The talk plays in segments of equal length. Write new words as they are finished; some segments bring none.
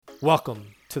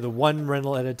Welcome to the One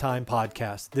Rental at a Time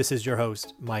podcast. This is your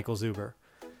host, Michael Zuber.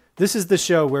 This is the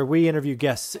show where we interview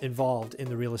guests involved in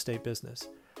the real estate business,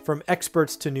 from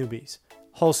experts to newbies,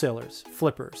 wholesalers,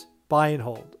 flippers, buy and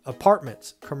hold,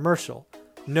 apartments, commercial,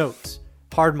 notes,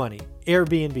 hard money,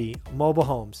 Airbnb, mobile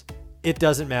homes. It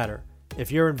doesn't matter.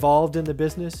 If you're involved in the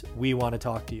business, we want to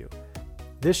talk to you.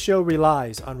 This show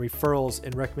relies on referrals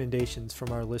and recommendations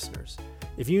from our listeners.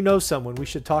 If you know someone we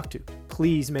should talk to,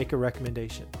 please make a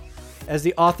recommendation. As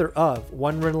the author of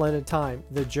One Rental at a Time,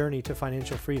 The Journey to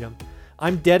Financial Freedom,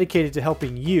 I'm dedicated to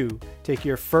helping you take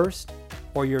your first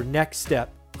or your next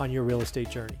step on your real estate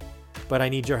journey. But I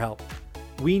need your help.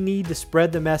 We need to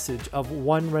spread the message of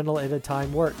One Rental at a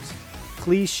Time works.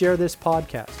 Please share this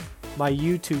podcast, my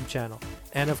YouTube channel,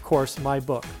 and of course my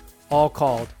book, all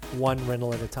called One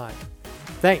Rental at a Time.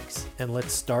 Thanks, and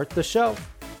let's start the show.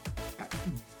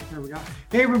 There we go.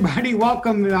 Hey everybody,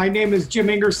 welcome. My name is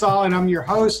Jim Ingersoll and I'm your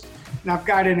host. And I've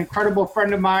got an incredible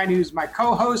friend of mine who's my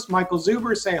co-host, Michael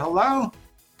Zuber. Say hello.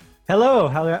 Hello,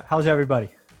 how's everybody?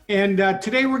 And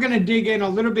today we're going to dig in a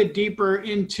little bit deeper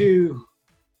into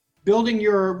building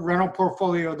your rental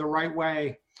portfolio the right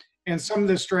way and some of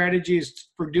the strategies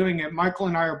for doing it. Michael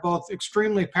and I are both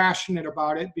extremely passionate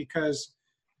about it because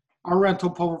our rental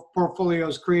portfolio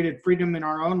has created freedom in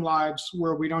our own lives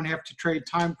where we don't have to trade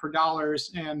time for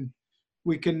dollars, and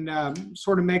we can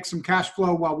sort of make some cash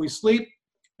flow while we sleep.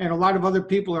 And a lot of other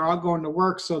people are out going to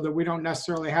work so that we don't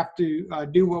necessarily have to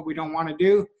do what we don't want to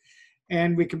do.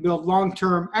 And we can build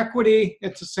long-term equity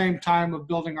at the same time of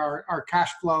building our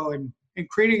cash flow and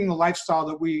creating the lifestyle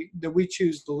that we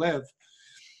choose to live.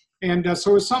 And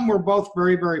so it's something we're both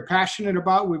very, very passionate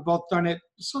about. We've both done it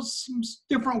some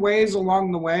different ways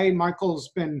along the way. Michael's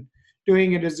been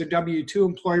doing it as a W-2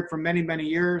 employee for many, many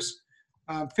years,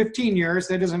 15 years.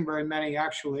 That isn't very many,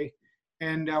 actually.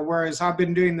 And whereas I've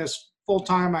been doing this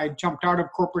full-time, I jumped out of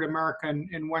corporate America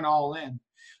and went all in.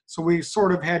 So we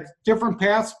sort of had different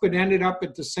paths, but ended up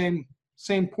at the same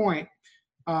point,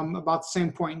 about the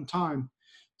same point in time.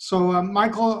 So,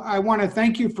 Michael, I want to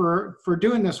thank you for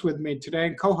doing this with me today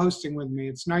and co-hosting with me.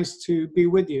 It's nice to be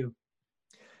with you.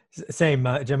 Same,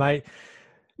 Jim. I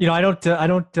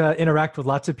don't interact with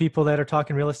lots of people that are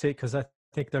talking real estate because I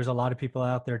think there's a lot of people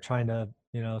out there trying to,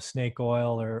 snake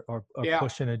oil or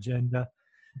push an agenda.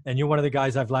 And you're one of the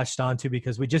guys I've latched on to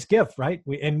because we just give, right?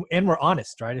 And we're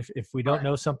honest, right? If we don't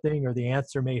know something or the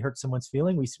answer may hurt someone's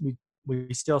feeling,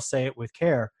 we still say it with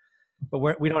care, but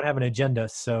we don't have an agenda.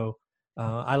 So.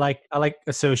 I like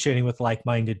associating with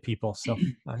like-minded people. So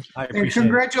I appreciate and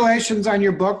congratulations on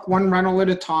your book, One Rental at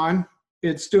a Time.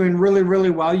 It's doing really, really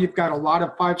well. You've got a lot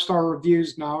of 5-star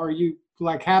reviews now. Are you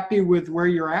happy with where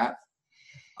you're at?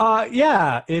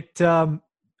 Yeah,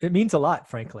 it means a lot,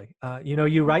 frankly.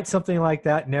 You write something like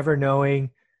that, never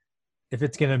knowing if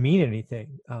it's going to mean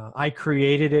anything. I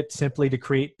created it simply to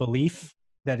create belief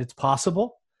that it's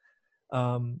possible.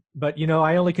 But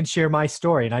I only can share my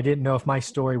story, and I didn't know if my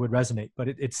story would resonate, but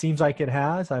it seems like it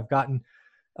has. I've gotten,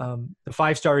 the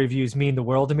 5-star reviews mean the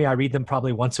world to me. I read them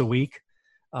probably once a week.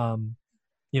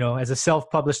 As a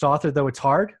self-published author, though, it's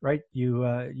hard, right?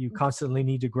 You constantly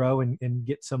need to grow and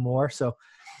get some more. So,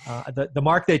 the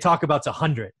mark they talk about is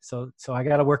 100. So I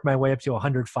got to work my way up to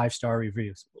 100 5-star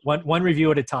reviews, one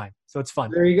review at a time. So it's fun.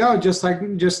 There you go. Just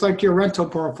like your rental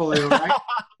portfolio, right?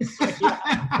 Yeah,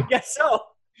 I guess so.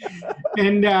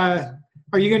 And are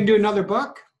you going to do another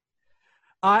book?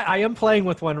 I am playing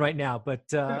with one right now, but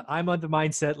I'm on the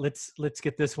mindset. Let's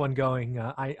get this one going.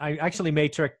 I actually may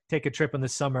take a trip in the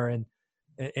summer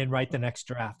and write the next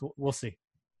draft. We'll see.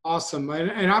 Awesome.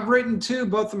 And I've written two.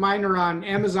 Both of mine are on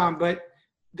Amazon, but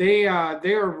they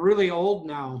are really old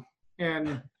now.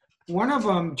 And one of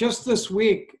them just this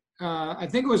week, I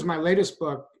think it was my latest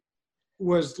book,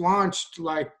 was launched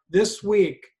this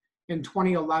week in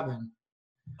 2011.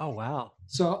 Oh, wow.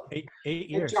 So 8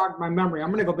 years. It jogged my memory. I'm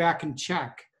going to go back and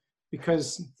check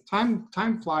because time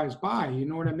flies by. You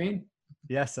know what I mean?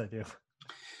 Yes, I do.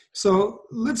 So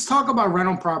let's talk about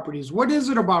rental properties. What is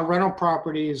it about rental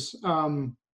properties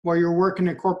while you're working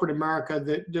in corporate America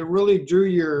that really drew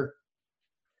your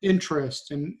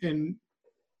interest? And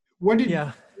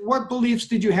what beliefs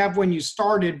did you have when you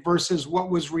started versus what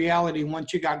was reality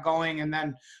once you got going, and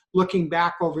then looking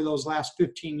back over those last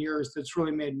 15 years that's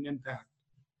really made an impact?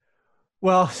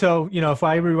 Well, so, if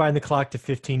I rewind the clock to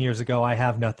 15 years ago, I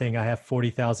have nothing. I have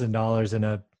 $40,000 in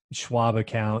a Schwab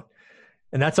account,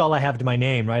 and that's all I have to my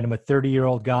name, right? I'm a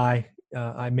 30-year-old guy.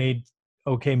 I made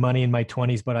okay money in my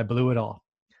 20s, but I blew it all.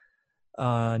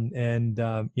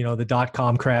 The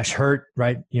dot-com crash hurt,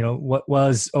 right? What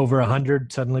was over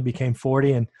 100 suddenly became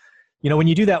 40. And, when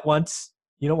you do that once,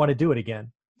 you don't want to do it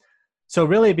again. So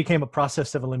really it became a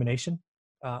process of elimination.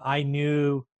 I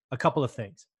knew a couple of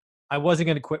things. I wasn't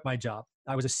going to quit my job.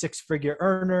 I was a 6-figure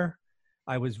earner.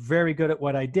 I was very good at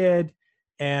what I did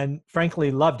and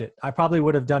frankly loved it. I probably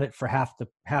would have done it for half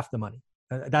the money.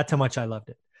 That's how much I loved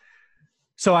it.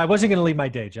 So I wasn't going to leave my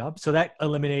day job. So that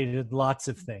eliminated lots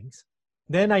of things.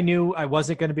 Then I knew I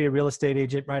wasn't going to be a real estate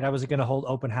agent, right? I wasn't going to hold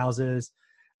open houses.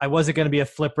 I wasn't going to be a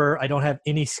flipper. I don't have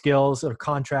any skills or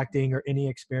contracting or any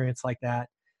experience like that.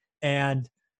 And,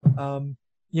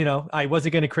 I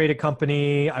wasn't going to create a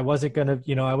company. I wasn't going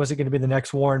to be the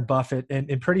next Warren Buffett.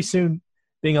 And pretty soon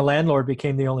being a landlord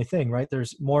became the only thing, right?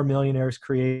 There's more millionaires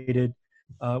created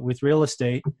with real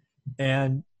estate.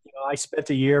 And I spent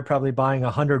a year probably buying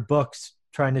 100 books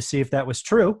trying to see if that was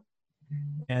true.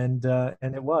 And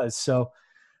it was. So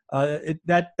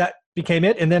that became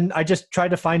it. And then I just tried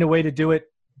to find a way to do it,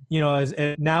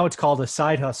 now it's called a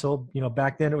side hustle.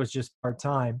 Back then it was just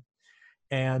part-time.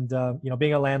 And,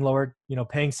 being a landlord,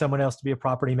 paying someone else to be a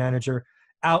property manager,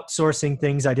 outsourcing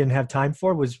things I didn't have time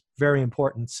for was very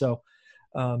important. So,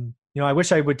 I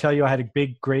wish I would tell you I had a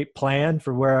big, great plan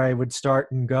for where I would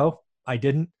start and go. I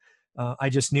didn't. I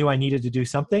just knew I needed to do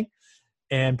something.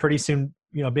 And pretty soon,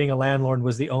 being a landlord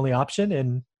was the only option.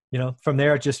 And, from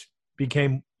there, it just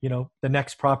became, the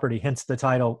next property, hence the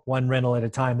title, one rental at a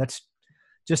time. That's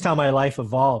just how my life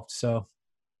evolved.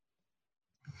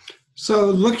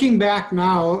 So looking back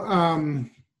now,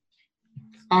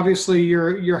 obviously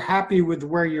you're happy with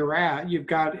where you're at. You've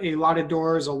got a lot of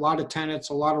doors, a lot of tenants,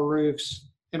 a lot of roofs,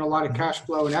 and a lot of cash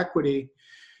flow and equity.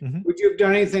 Mm-hmm. Would you have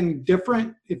done anything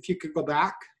different if you could go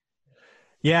back?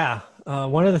 Yeah.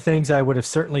 One of the things I would have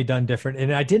certainly done different,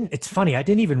 and it's funny, I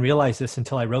didn't even realize this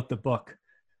until I wrote the book.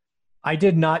 I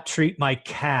did not treat my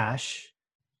cash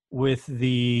with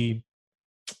the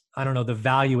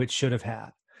value it should have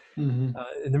had. Mm-hmm.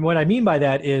 And then what I mean by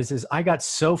that is I got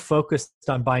so focused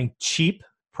on buying cheap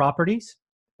properties,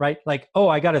 right? Like, oh,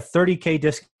 I got a 30K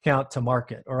discount to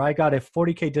market, or I got a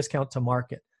 40K discount to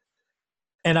market.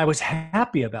 And I was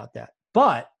happy about that.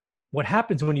 But what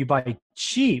happens when you buy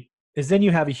cheap is then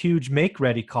you have a huge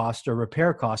make-ready cost or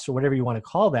repair cost or whatever you want to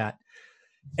call that.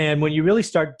 And when you really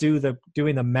start doing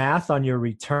the math on your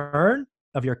return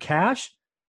of your cash,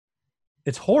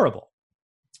 it's horrible.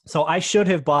 So I should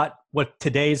have bought what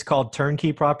today is called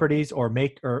turnkey properties or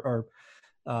move-in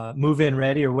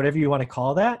ready or whatever you want to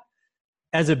call that.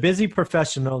 As a busy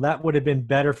professional, that would have been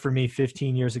better for me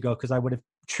 15 years ago because I would have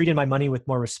treated my money with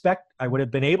more respect. I would have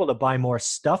been able to buy more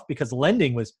stuff because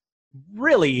lending was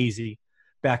really easy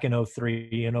back in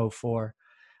 03 and 04.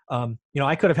 I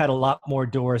could have had a lot more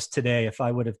doors today if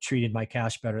I would have treated my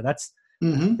cash better. That's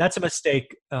a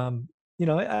mistake.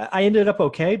 I ended up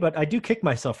okay, but I do kick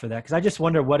myself for that because I just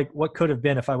wonder what could have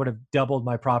been if I would have doubled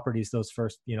my properties those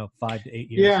first 5 to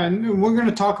 8 years. Yeah, and we're going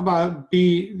to talk about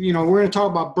B. We're going to talk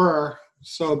about BRRRR.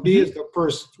 So B is the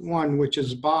first one, which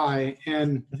is buy,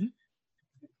 and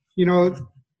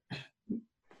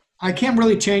I can't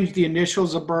really change the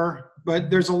initials of BRRRR,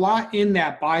 but there's a lot in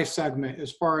that buy segment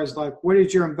as far as like what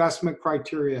is your investment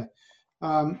criteria,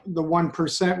 the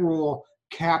 1% rule,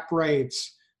 cap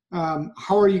rates.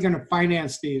 How are you going to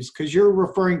finance these? Because you're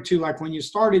referring to like when you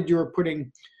started, you were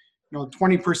putting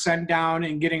 20% down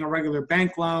and getting a regular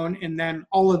bank loan, and then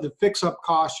all of the fix-up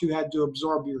costs you had to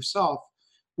absorb yourself.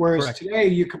 Whereas Correct. Today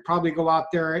you could probably go out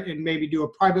there and maybe do a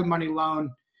private money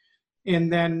loan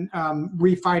and then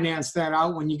refinance that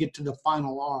out when you get to the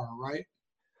final R, right?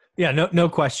 Yeah, no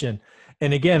question.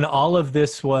 And again, all of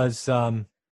it was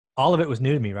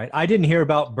new to me, right? I didn't hear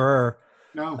about BRRRR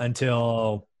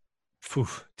until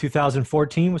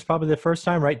 2014 was probably the first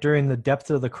time, right during the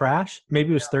depth of the crash.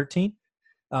 Maybe it was 13.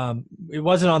 It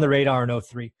wasn't on the radar in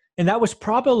 03. And that was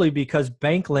probably because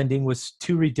bank lending was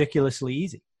too ridiculously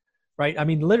easy, right? I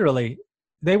mean, literally,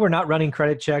 they were not running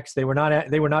credit checks. They were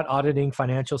not auditing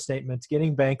financial statements.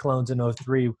 Getting bank loans in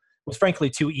 03 was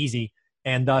frankly too easy,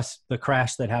 and thus the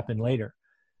crash that happened later.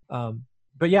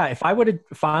 But yeah, if I would have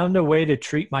found a way to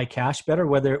treat my cash better,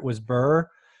 whether it was BRRRR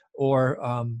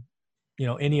or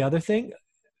any other thing,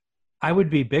 I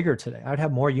would be bigger today. I would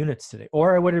have more units today,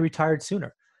 or I would have retired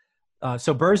sooner.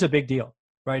 So BRRRR is a big deal,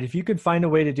 right? If you could find a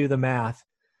way to do the math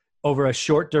over a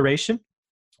short duration,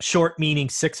 short meaning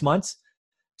 6 months,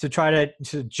 to try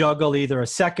to juggle either a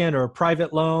second or a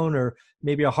private loan or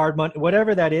maybe a hard money,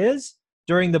 whatever that is,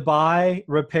 during the buy,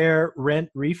 repair, rent,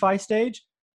 refi stage,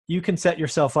 you can set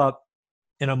yourself up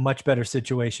in a much better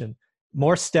situation.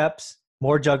 More steps,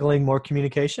 more juggling, more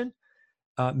communication,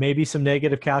 maybe some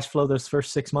negative cash flow those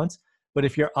first 6 months. But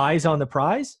if your eye's on the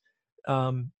prize,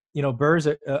 BRRRR's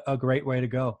a great way to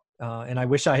go. And I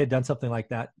wish I had done something like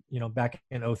that, back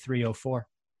in 03, 04.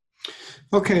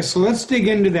 Okay, so let's dig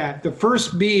into that. The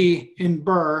first B in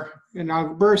BRRRR, and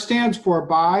now BRRRR stands for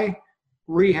buy,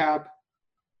 rehab,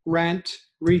 rent,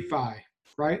 refi,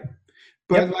 right?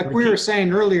 But Yep. like we were Repeat.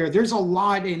 saying earlier, there's a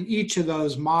lot in each of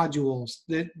those modules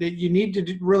that you need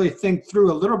to really think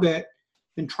through a little bit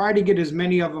and try to get as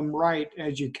many of them right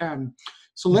as you can.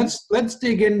 So Mhm. let's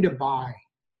dig into buy.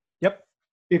 Yep.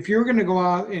 If you're going to go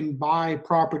out and buy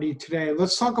property today,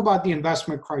 let's talk about the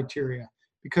investment criteria,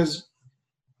 because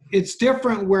it's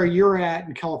different where you're at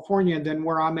in California than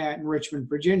where I'm at in Richmond,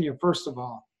 Virginia. First of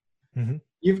all, Hmm.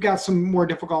 you've got some more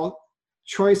difficult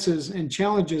choices and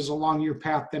challenges along your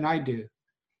path than I do.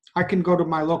 I can go to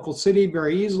my local city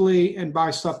very easily and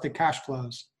buy stuff that cash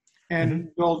flows Hmm.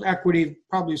 and build equity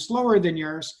probably slower than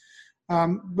yours,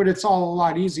 but it's all a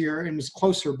lot easier and it's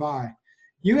closer by.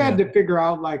 You had Yeah, to figure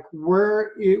out like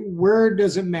where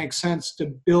does it make sense to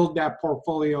build that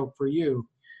portfolio for you,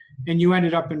 and you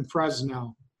ended up in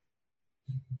Fresno.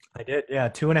 I did. Yeah.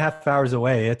 2.5 hours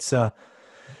away. It's,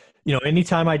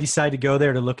 anytime I decide to go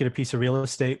there to look at a piece of real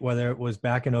estate, whether it was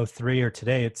back in '03 or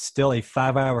today, it's still a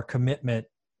 5-hour commitment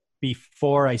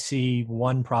before I see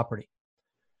one property.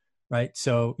 Right.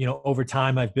 So, over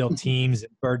time I've built teams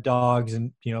and bird dogs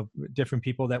and, different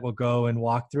people that will go and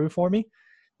walk through for me.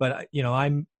 But,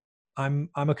 I'm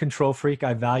a control freak.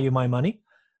 I value my money.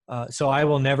 So I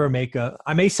will never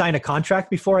I may sign a contract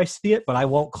before I see it, but I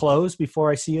won't close before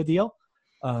I see a deal.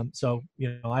 So,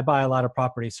 I buy a lot of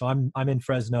property. So I'm in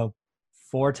Fresno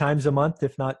 4 times a month,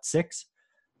 if not 6,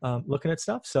 looking at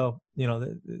stuff. So,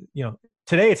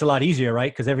 today it's a lot easier,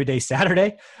 right? Because every day's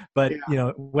Saturday. But,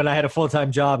 Yeah. when I had a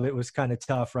full-time job, it was kind of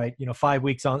tough, right?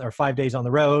 5 days on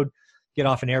the road, get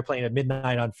off an airplane at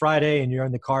midnight on Friday, and you're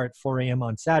in the car at 4 a.m.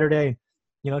 on Saturday.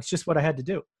 It's just what I had to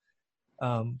do.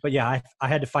 But yeah, I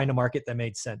had to find a market that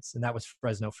made sense, and that was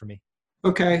Fresno for me.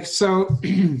 Okay, so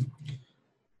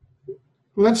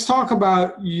let's talk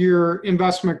about your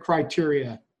investment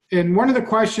criteria. And one of the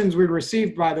questions we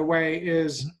received, by the way,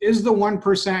 is the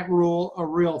 1% rule a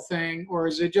real thing, or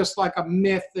is it just like a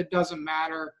myth that doesn't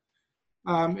matter?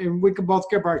 And we could both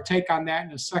give our take on that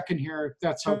in a second here, if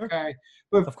that's Sure. okay.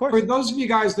 But Of for course. those of you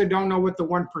guys that don't know what the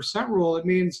 1% rule, it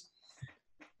means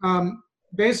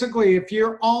basically if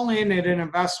you're all in at an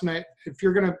investment, if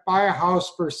you're going to buy a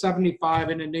house for 75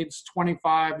 and it needs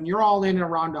 25 and you're all in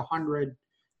around 100,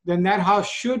 then that house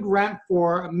should rent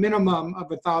for a minimum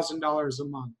of $1,000 a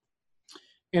month.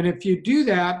 And if you do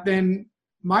that, then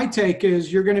my take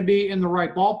is you're going to be in the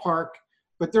right ballpark,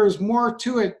 but there's more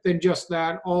to it than just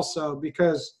that also,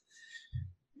 because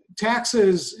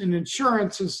taxes and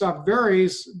insurance and stuff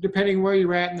varies depending where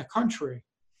you're at in the country.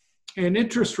 And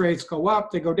interest rates go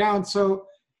up, they go down. So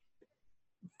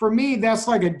for me, that's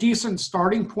like a decent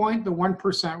starting point, the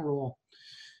 1% rule.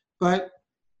 But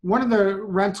one of the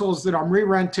rentals that I'm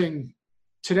re-renting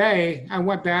today, I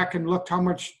went back and looked how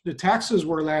much the taxes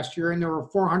were last year, and they were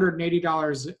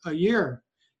 $480 a year.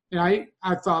 And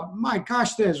I thought, my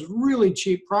gosh, that is really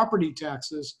cheap property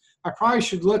taxes. I probably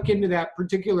should look into that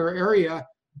particular area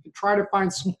and try to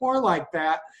find some more like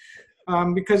that.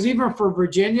 Because even for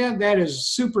Virginia, that is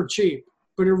super cheap,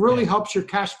 but it really helps your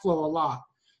cash flow a lot.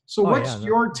 So Oh yeah. what's No,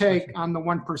 your take especially. on the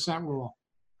 1% rule?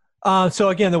 So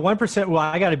again, the 1%. Well,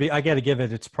 I got to give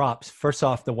it its props. First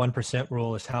off, the 1%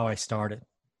 rule is how I started.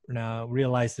 Now,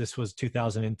 realize this was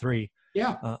 2003.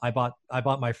 Yeah, I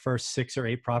bought my first 6 or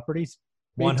 8 properties,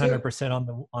 me too.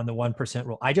 100% on the 1%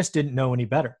 rule. I just didn't know any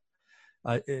better.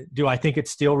 Do I think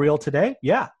it's still real today?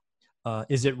 Yeah.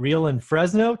 Is it real in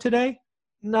Fresno today?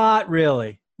 Not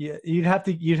really. You'd have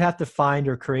to find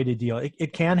or create a deal.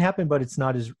 It can happen, but it's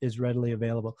not as readily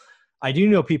available. I do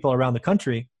know people around the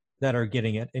country that are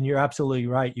getting it, and you're absolutely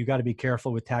right. You got to be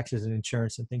careful with taxes and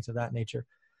insurance and things of that nature.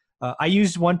 I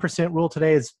used 1% rule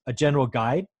today as a general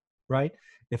guide, right?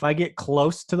 If I get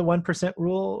close to the 1%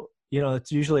 rule,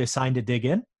 it's usually a sign to dig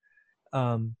in.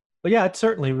 But yeah, it's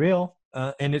certainly real,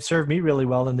 and it served me really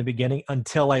well in the beginning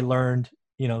until I learned,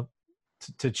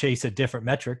 to chase a different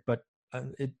metric. But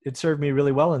it served me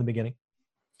really well in the beginning.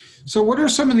 So what are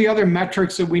some of the other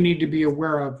metrics that we need to be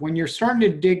aware of when you're starting to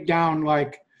dig down,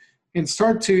 like, and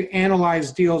start to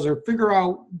analyze deals or figure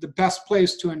out the best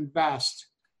place to invest?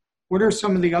 What are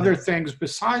some of the other things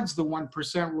besides the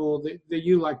 1% rule that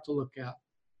you like to look at?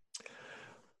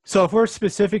 So if we're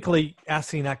specifically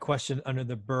asking that question under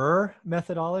the BRRRR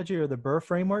methodology or the BRRRR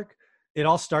framework, it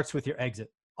all starts with your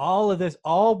exit. All of this,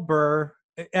 all BRRRR,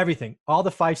 everything, all the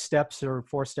 5 steps or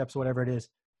 4 steps, whatever it is,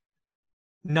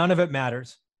 none of it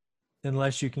matters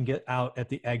unless you can get out at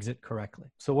the exit correctly.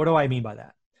 So what do I mean by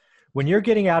that? When you're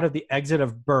getting out of the exit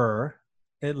of BRRRR,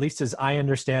 at least as I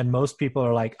understand, most people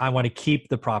are like, I want to keep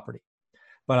the property.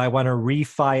 but I want to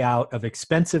refi out of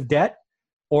expensive debt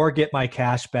or get my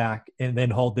cash back and then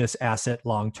hold this asset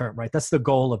long-term, right? That's the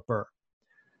goal of BRRRR.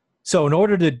 So in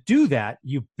order to do that,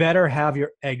 you better have your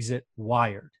exit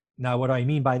wired. Now, what I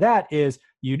mean by that is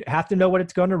you have to know what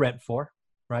it's going to rent for,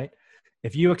 right?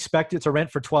 If you expect it to rent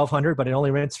for $1,200, but it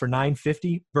only rents for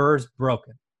 $950, BRRRR's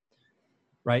broken,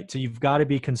 right? So you've got to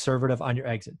be conservative on your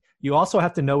exit. You also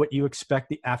have to know what you expect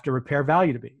the after repair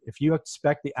value to be. If you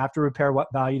expect the after repair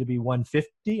value to be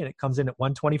 150 and it comes in at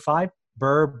 125,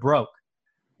 BRRRR broke,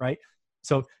 right?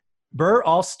 So BRRRR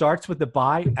all starts with the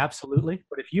buy, absolutely.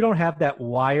 But if you don't have that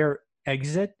wire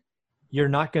exit, you're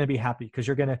not going to be happy because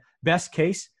you're going to, best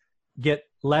case, get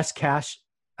less cash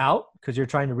out because you're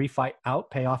trying to refi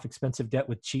out, pay off expensive debt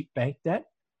with cheap bank debt.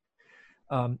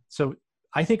 So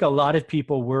I think a lot of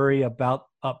people worry about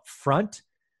upfront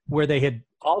where they had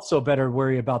also better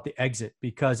worry about the exit,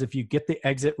 because if you get the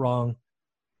exit wrong,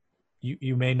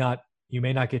 you may not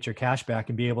get your cash back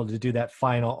and be able to do that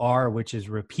final R, which is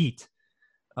repeat.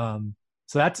 So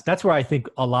that's where I think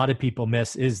a lot of people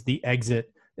miss is the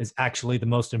exit is actually the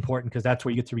most important, because that's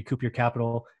where you get to recoup your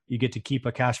capital. You get to keep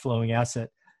a cash flowing asset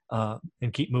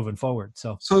and keep moving forward.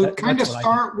 So kind of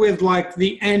start with like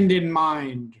the end in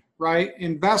mind, right?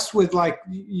 Invest with like,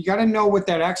 you got to know what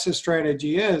that exit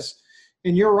strategy is.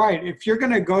 And you're right. If you're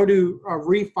going to go to a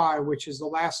refi, which is the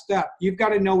last step, you've got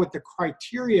to know what the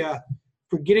criteria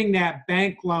for getting that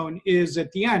bank loan is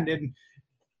at the end. And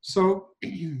so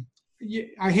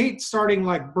I hate starting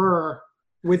like BRRRR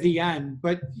with the end,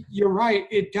 but you're right.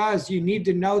 It does. You need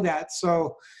to know that.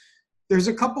 So there's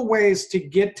a couple ways to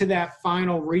get to that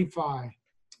final refi.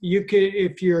 You could,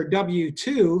 if you're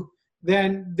W-2,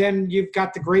 then you've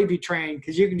got the gravy train,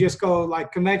 because you can just go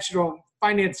like conventional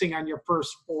financing on your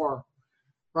first 4,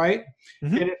 right?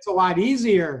 Mm-hmm. And it's a lot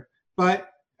easier. But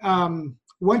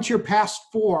once you're past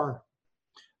 4,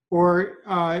 or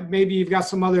maybe you've got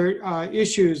some other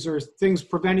issues or things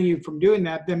preventing you from doing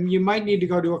that, then you might need to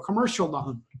go to a commercial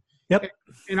loan. Yep.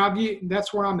 And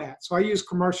that's where I'm at. So I use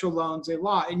commercial loans a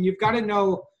lot. And you've got to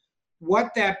know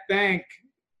what that bank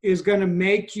is going to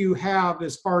make you have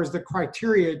as far as the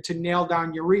criteria to nail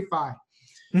down your refi.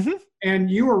 Mm-hmm.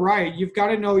 And you were right. You've got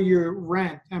to know your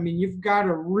rent. I mean, you've got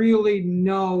to really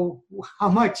know how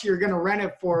much you're going to rent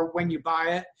it for when you buy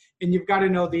it. And you've got to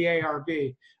know the ARV.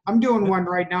 I'm doing one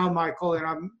right now, Michael,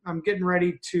 and I'm getting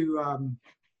ready to,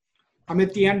 I'm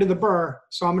at the end of the BRRRR,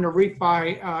 so I'm going to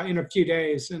refi in a few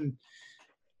days. And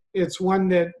it's one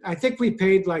that I think we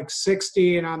paid like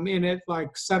 60 and I'm in it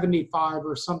like 75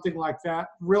 or something like that.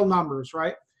 Real numbers,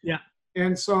 right? Yeah.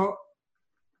 And so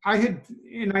I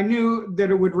knew that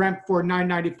it would rent for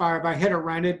 $9.95. I had it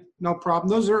rented, no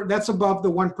problem. That's above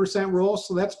the 1% rule,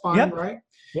 so that's fine, yep. Right?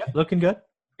 Yeah, looking good.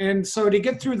 And so to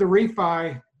get through the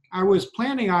refi, I was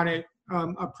planning on it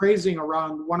appraising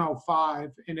around 105,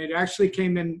 and it actually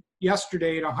came in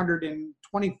yesterday at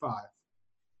 125.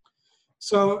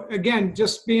 So again,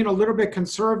 just being a little bit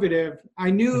conservative,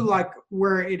 I knew like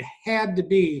where it had to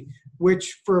be,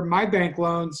 which for my bank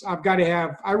loans,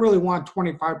 I really want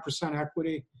 25%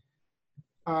 equity.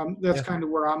 That's kind of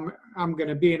where I'm going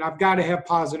to be, and I've got to have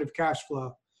positive cash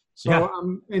flow.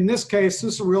 So in this case,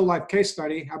 this is a real life case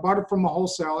study. I bought it from a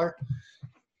wholesaler.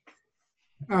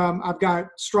 I've got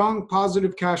strong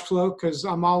positive cash flow because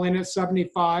I'm all in at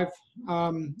 75,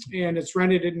 and it's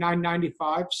rented at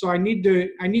 995. So I need to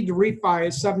refi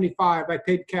at 75. I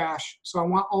paid cash, so I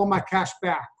want all my cash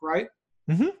back, right?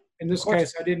 Mm-hmm. In this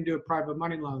case, I didn't do a private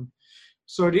money loan.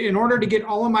 So in order to get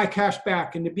all of my cash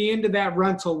back and to be into that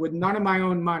rental with none of my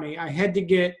own money, I had to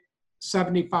get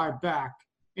 75 back.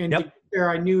 And to get there,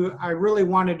 I knew I really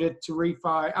wanted it to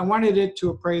refi. I wanted it to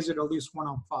appraise at least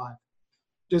 105.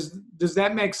 Does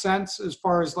that make sense as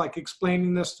far as like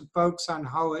explaining this to folks on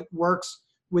how it works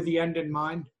with the end in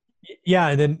mind? Yeah.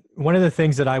 And then one of the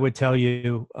things that I would tell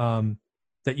you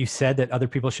that you said that other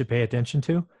people should pay attention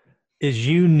to is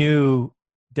you knew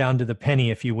down to the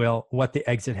penny, if you will, what the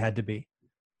exit had to be.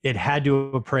 It had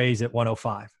to appraise at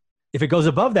 105. If it goes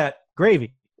above that,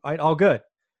 gravy, right? All good.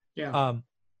 Yeah.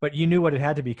 But you knew what it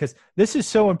had to be, because this is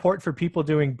so important for people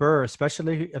doing BRRRR,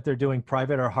 especially if they're doing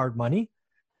private or hard money.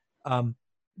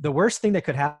 The worst thing that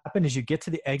could happen is you get to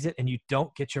the exit and you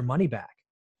don't get your money back.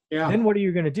 Yeah. Then what are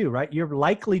you going to do, right? You're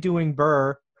likely doing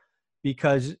BRRRR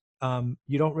because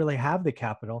you don't really have the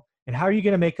capital. And how are you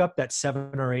going to make up that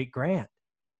 $7 or $8 grand,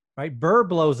 right? BRRRR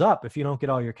blows up if you don't get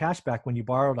all your cash back when you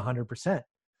borrowed 100%.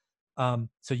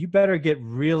 So you better get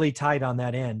really tight on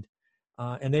that end.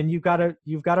 And then you've got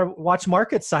to watch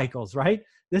market cycles, right?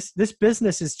 This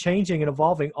business is changing and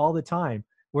evolving all the time.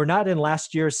 We're not in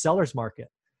last year's seller's market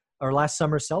or last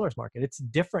summer's seller's market. It's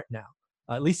different now.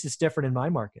 At least it's different in my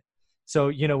market. So,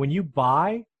 when you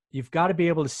buy, you've got to be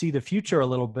able to see the future a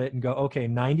little bit and go, okay,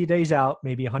 90 days out,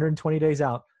 maybe 120 days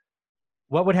out.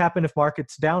 What would happen if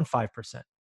market's down 5%?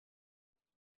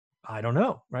 I don't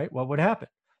know, right? What would happen?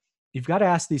 You've got to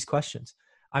ask these questions.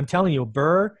 I'm telling you,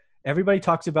 Burr, everybody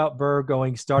talks about Burr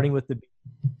starting with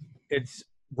it's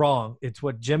wrong. It's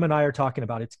what Jim and I are talking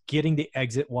about. It's getting the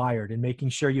exit wired and making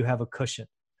sure you have a cushion.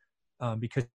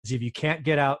 Because if you can't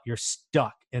get out, you're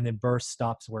stuck, and then Burr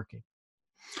stops working.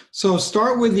 So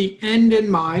start with the end in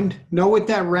mind, know what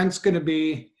that rent's going to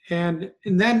be. And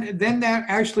then that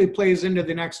actually plays into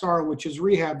the next R, which is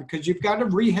rehab, because you've got to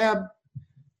rehab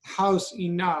house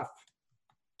enough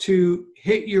to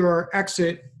hit your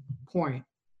exit point.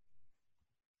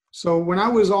 So when I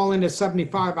was all into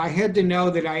 75, I had to know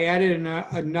that I added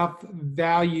enough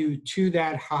value to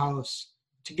that house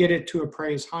to get it to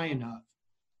appraise high enough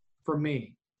for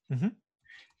me. Mm-hmm.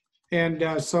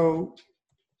 And so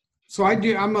I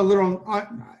do. I'm a little.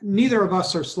 Neither of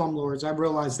us are slumlords. I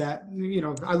realize that.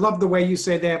 I love the way you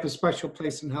say they have a special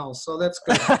place in hell. So that's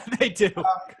good. They do.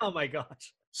 Oh my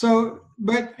gosh. So,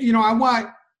 but I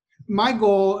want my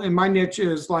goal and my niche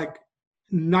is like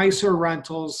nicer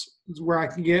rentals where I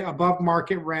can get above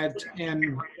market rent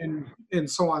and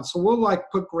so on. So we'll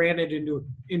like put granite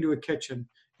into a kitchen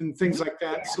and things like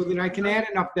that, so that I can add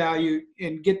enough value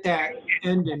and get that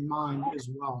end in mind as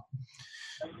well.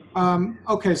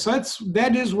 Okay, so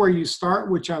that is where you start,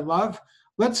 which I love.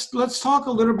 Let's talk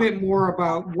a little bit more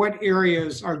about what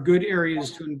areas are good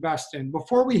areas to invest in.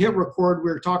 Before we hit record, we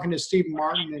were talking to Stephen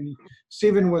Martin, and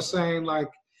Stephen was saying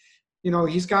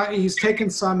he's taken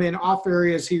some in off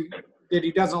areas that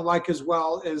he doesn't like as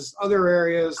well as other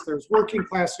areas. There's working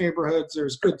class neighborhoods.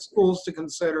 There's good schools to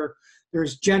consider.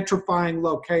 There's gentrifying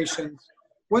locations.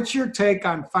 What's your take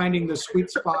on finding the sweet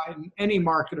spot in any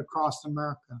market across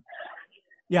America?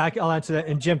 Yeah, I'll answer that.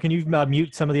 And Jim, can you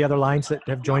mute some of the other lines that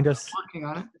have joined us? Working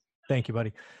on it. Thank you,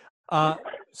 buddy.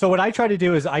 So what I try to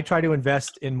do is I try to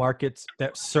invest in markets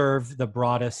that serve the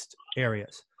broadest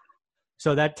areas.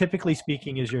 So that, typically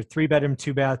speaking, is your 3-bedroom,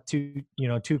 2-bath,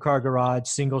 2-car garage,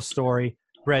 single story,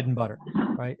 bread and butter,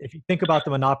 right? If you think about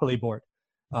the monopoly board,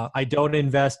 I don't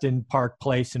invest in Park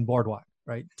Place and Boardwalk,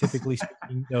 right? Typically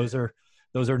speaking, those are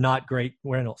not great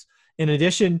rentals. In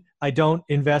addition, I don't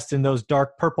invest in those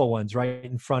dark purple ones right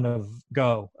in front of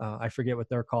Go. I forget what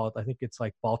they're called. I think it's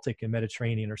like Baltic and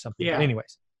Mediterranean or something. Yeah. But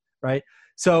anyways, right?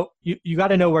 So you got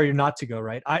to know where you're not to go,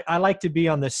 right? I like to be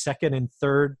on the second and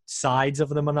third sides of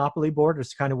the monopoly board.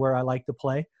 It's kind of where I like to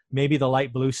play. Maybe the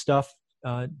light blue stuff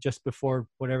just before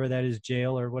whatever that is,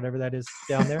 jail or whatever that is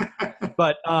down there.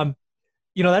 But,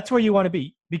 that's where you want to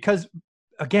be because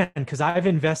I've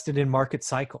invested in market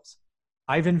cycles.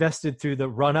 I've invested through the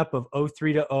run-up of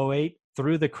 03 to 08,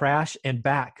 through the crash and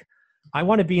back. I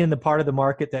want to be in the part of the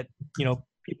market that,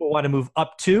 people want to move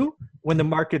up to when the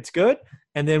market's good,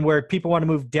 and then where people want to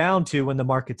move down to when the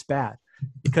market's bad,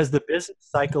 because the business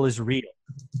cycle is real.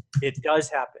 It does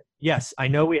happen. Yes, I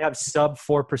know we have sub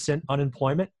 4%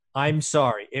 unemployment. I'm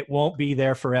sorry. It won't be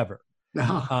there forever.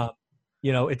 No.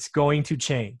 It's going to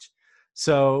change.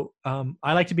 So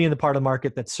I like to be in the part of the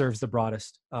market that serves the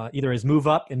broadest, either as move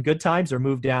up in good times or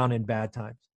move down in bad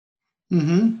times.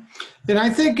 Mm-hmm. And I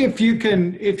think if you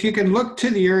can look to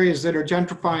the areas that are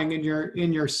gentrifying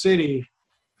in your city,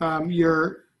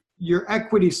 your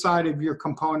equity side of your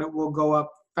component will go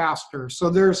up faster. So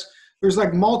there's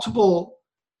like multiple.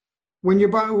 When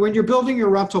you're building your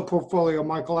rental portfolio,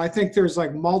 Michael, I think there's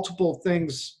like multiple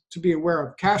things to be aware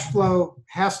of. Cash flow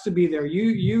has to be there.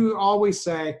 You always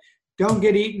say, don't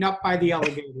get eaten up by the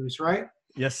alligators, right?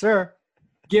 Yes, sir.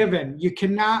 Given you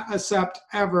cannot accept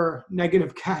ever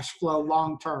negative cash flow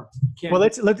long term. Well,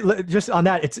 let's just on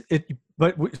that.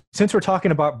 But since we're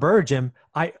talking about Burr, Jim,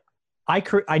 I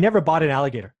never bought an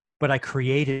alligator, but I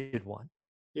created one.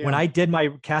 Yeah. When I did my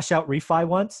cash out refi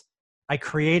once, I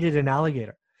created an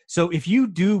alligator. So if you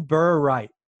do Burr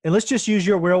right, and let's just use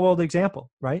your real world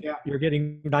example, right? Yeah. You're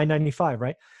getting $995,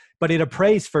 right? But it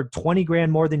appraised for $20,000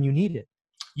 more than you needed.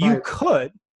 You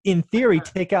could, in theory,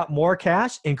 take out more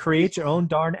cash and create your own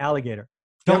darn alligator.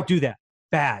 Don't do that.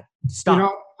 Bad.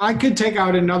 Stop. I could take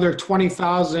out another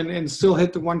 $20,000 and still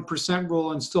hit the 1%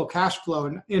 rule and still cash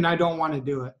flow, and I don't want to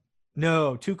do it.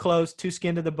 No, too close, too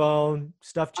skin to the bone.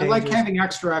 Stuff changes. I like having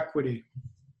extra equity.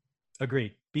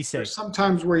 Agreed. Be safe. There's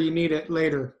sometimes where you need it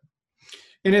later.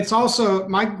 And it's also,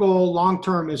 my goal long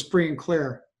term is free and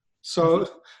clear. So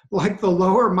like the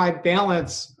lower my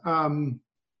balance,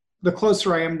 the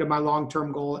closer I am to my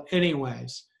long-term goal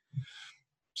anyways,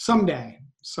 someday.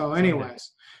 So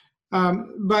anyways,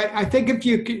 but I think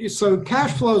so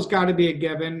cash flow's got to be a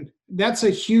given. That's a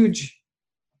huge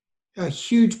a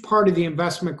huge part of the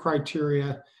investment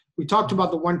criteria. We talked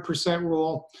about the 1%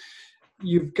 rule.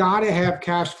 You've got to have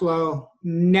cash flow,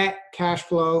 net cash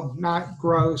flow, not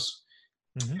gross.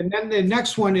 Mm-hmm. And then the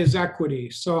next one is equity.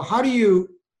 So how do you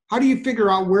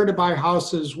figure out where to buy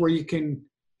houses where you can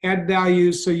add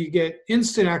value so you get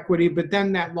instant equity, but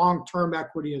then that long-term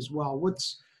equity as well?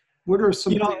 What are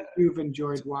some things you've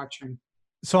enjoyed watching?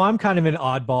 So I'm kind of an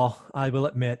oddball, I will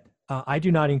admit. I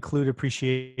do not include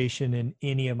appreciation in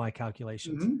any of my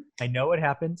calculations. Mm-hmm. I know it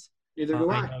happens. Neither do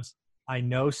I. I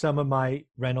know some of my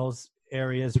rentals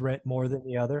areas rent more than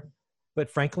the other, but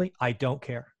frankly, I don't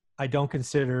care. I don't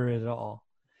consider it at all.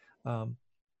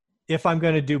 If I'm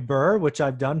going to do BRRRR, which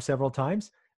I've done several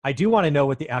times, I do want to know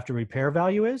what the after repair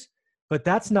value is, but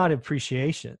that's not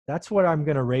appreciation. That's what I'm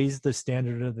going to raise the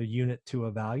standard of the unit to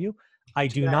a value. I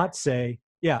do not say,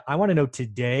 yeah, I want to know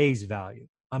today's value.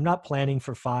 I'm not planning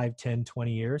for 5, 10,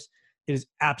 20 years. It is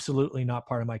absolutely not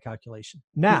part of my calculation.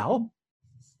 Now,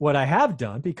 what I have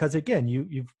done, because again,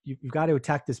 you've got to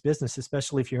attack this business,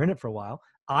 especially if you're in it for a while.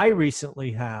 I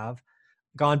recently have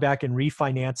gone back and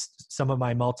refinanced some of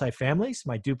my multifamilies,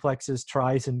 my duplexes,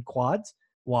 tris, and quads.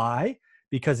 Why?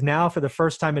 Because now for the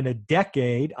first time in a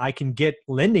decade, I can get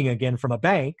lending again from a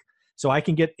bank. So I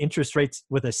can get interest rates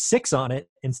with a 6 on it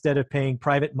instead of paying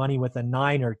private money with a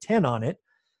 9 or 10 on it.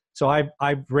 So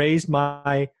I've raised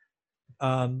my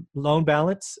loan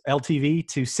balance, LTV,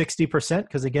 to 60%,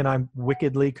 because again, I'm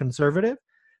wickedly conservative,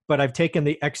 but I've taken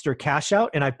the extra cash out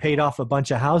and I paid off a bunch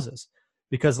of houses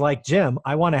because, like Jim,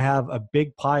 I want to have a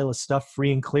big pile of stuff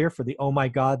free and clear for the, oh my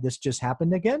God, this just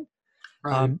happened again,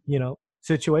 Right.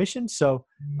 situation. So,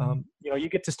 you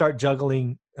get to start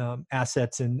juggling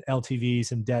assets and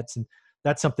LTVs and debts. And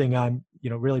that's something I'm,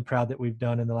 really proud that we've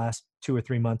done in the last 2 or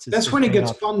 3 months. That's when it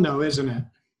gets fun though, isn't it?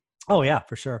 Oh yeah,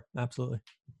 for sure. Absolutely.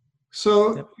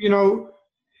 So,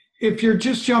 if you're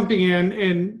just jumping in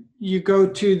and you go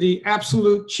to the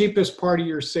absolute cheapest part of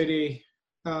your city,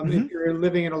 if you're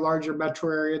living in a larger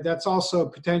metro area, that's also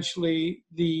potentially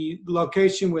the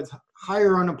location with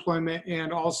higher unemployment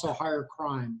and also higher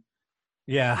crime.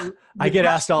 Yeah, I get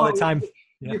asked all the time.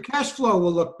 Your cash flow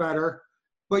will look better,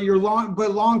 but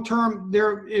long term,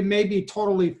 it may be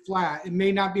totally flat. It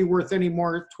may not be worth any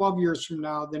more 12 years from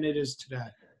now than it is today.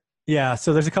 Yeah,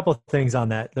 so there's a couple of things on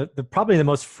that. Probably the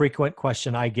most frequent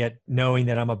question I get, knowing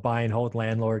that I'm a buy and hold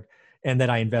landlord and that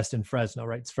I invest in Fresno,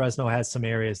 right? Fresno has some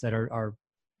areas that are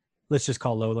let's just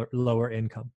call lower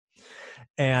income.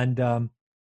 And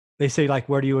they say, like,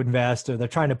 where do you invest? Or they're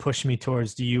trying to push me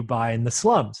towards, do you buy in the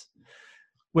slums?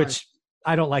 Which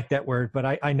Right. I don't like that word,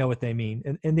 but I know what they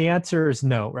mean. And the answer is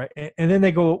no, right? And then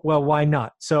they go, well, why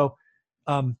not? So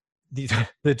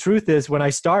the truth is, when I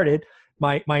started,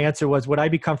 my answer was, would I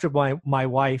be comfortable my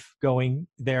wife going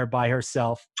there by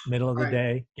herself, middle of the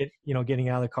day, getting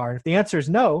out of the car? And if the answer is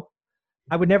no,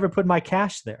 I would never put my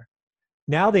cash there.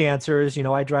 Now the answer is,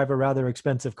 I drive a rather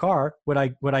expensive car. Would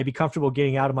I be comfortable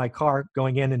getting out of my car,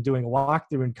 going in and doing a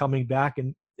walkthrough and coming back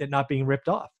and it not being ripped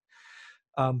off?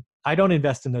 I don't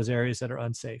invest in those areas that are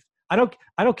unsafe. I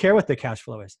don't care what the cash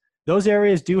flow is. Those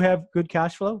areas do have good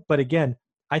cash flow, but again,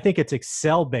 I think it's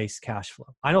Excel-based cash flow.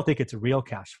 I don't think it's real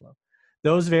cash flow.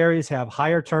 Those areas have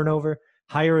higher turnover,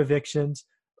 higher evictions,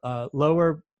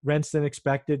 lower rents than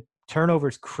expected. Turnover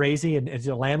is crazy, and as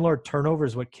a landlord, turnover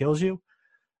is what kills you.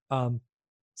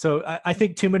 So I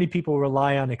think too many people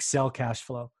rely on Excel cash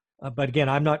flow. But again,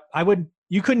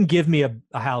 you couldn't give me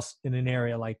a house in an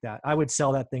area like that. I would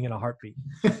sell that thing in a heartbeat.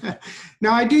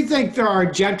 Now, I do think there are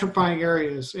gentrifying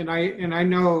areas, and I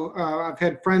know I've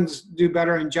had friends do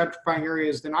better in gentrifying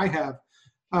areas than I have.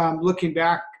 Looking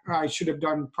back, I should have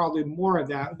done probably more of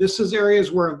that. This is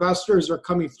areas where investors are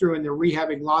coming through and they're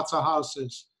rehabbing lots of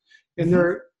houses, and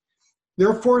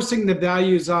they're forcing the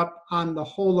values up on the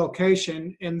whole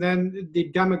location, and then the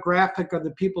demographic of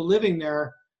the people living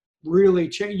there really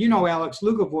change. Alex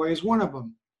Lugavoy is one of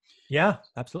them. Yeah,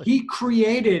 absolutely. He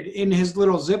created in his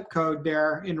little zip code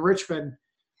there in Richmond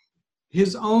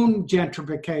his own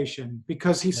gentrification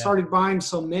because he started buying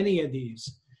so many of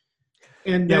these.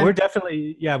 And we're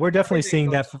definitely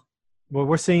seeing that. Well,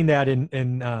 we're seeing that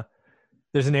in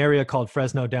there's an area called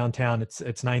Fresno downtown. It's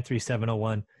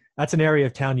 93701. That's an area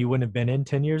of town you wouldn't have been in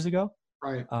 10 years ago.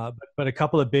 Right. But a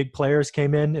couple of big players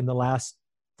came in the last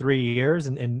 3 years,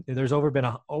 and there's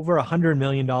been over $100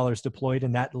 million deployed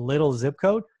in that little zip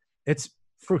code. It's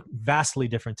vastly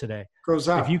different today. Goes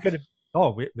up. If you could,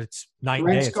 it's night and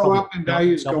day. Rents go up and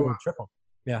values go up. Triple.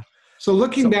 Yeah. So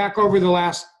looking back over the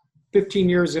last 15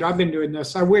 years that I've been doing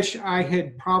this, I wish I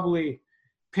had probably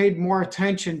paid more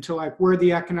attention to like where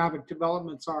the economic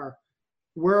developments are,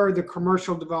 where are the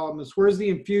commercial developments, where's the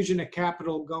infusion of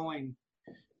capital going,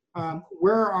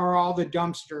 Where are all the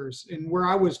dumpsters? And where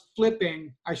I was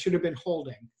flipping, I should have been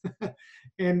holding.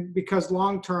 And because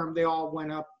long term, they all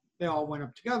went up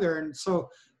together. And so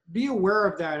be aware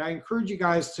of that. I encourage you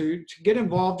guys to get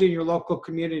involved in your local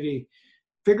community.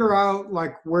 Figure out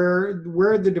like where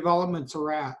the developments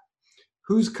are at,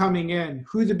 who's coming in,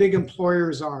 who the big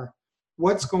employers are,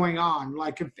 what's going on.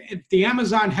 Like if the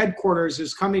Amazon headquarters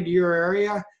is coming to your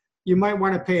area, you might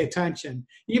want to pay attention.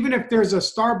 Even if there's a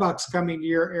Starbucks coming to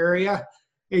your area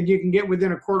and you can get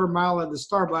within a quarter mile of the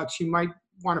Starbucks, you might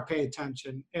want to pay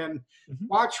attention and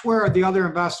watch where the other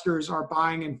investors are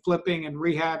buying and flipping and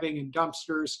rehabbing and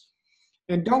dumpsters.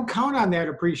 And don't count on that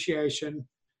appreciation,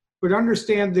 but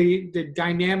understand the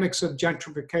dynamics of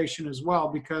gentrification as well,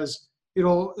 because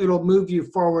it'll move you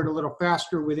forward a little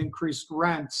faster with increased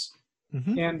rents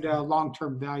and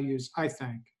long-term values, I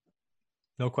think.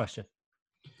 No question.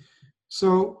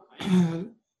 So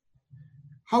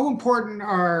how important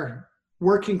are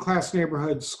working class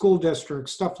neighborhoods, school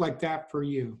districts, stuff like that for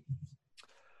you?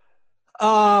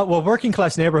 Well, working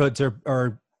class neighborhoods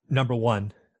are number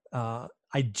one.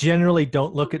 I generally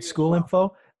don't look at school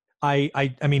info. I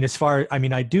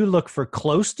mean, I do look for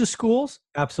close to schools,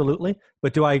 absolutely.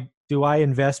 But do I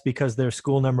invest because they're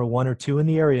school number 1 or 2 in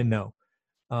the area? No.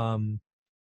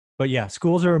 But yeah,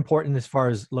 schools are important as far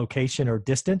as location or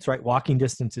distance, right? Walking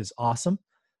distance is awesome.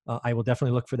 I will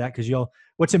definitely look for that because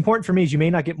what's important for me is you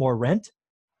may not get more rent,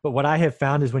 but what I have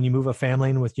found is when you move a family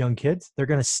in with young kids, they're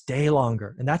going to stay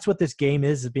longer. And that's what this game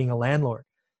is being a landlord.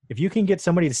 If you can get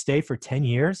somebody to stay for 10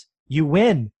 years, you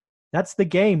win. That's the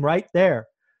game right there,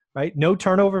 right? No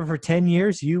turnover for 10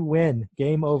 years, you win.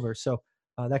 Game over. So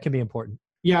that can be important.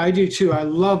 Yeah, I do too. I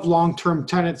love long-term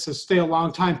tenants that stay a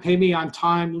long time, pay me on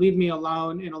time, leave me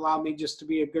alone, and allow me just to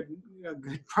be a good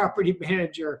property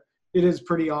manager. It is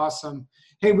pretty awesome.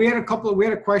 Hey, we had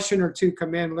a question or two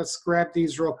come in. Let's grab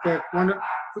these real quick.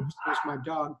 Oops, there's my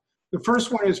dog. The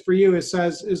first one is for you. It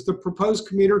says, is the proposed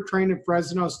commuter train in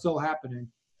Fresno still happening?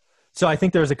 So I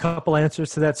think there's a couple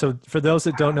answers to that. So for those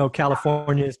that don't know,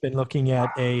 California has been looking at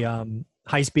a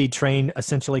high-speed train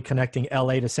essentially connecting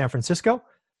LA to San Francisco.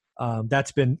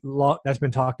 That's been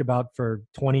talked about for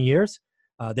 20 years.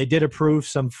 They did approve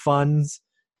some funds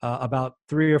about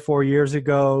 3 or 4 years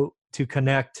ago to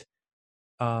connect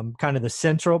kind of the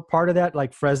central part of that,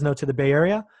 like Fresno to the Bay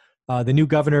Area. The new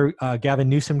governor, Gavin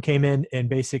Newsom, came in and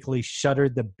basically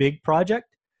shuttered the big project,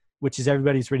 which is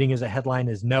everybody's reading as a headline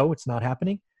is no, it's not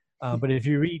happening. But if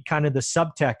you read kind of the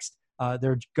subtext,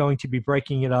 they're going to be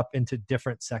breaking it up into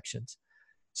different sections.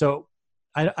 So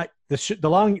the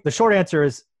short answer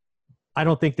is I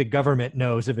don't think the government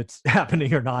knows if it's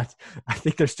happening or not. I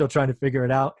think they're still trying to figure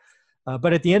it out.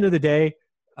 But at the end of the day,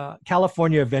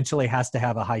 California eventually has to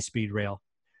have a high-speed rail,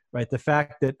 right? The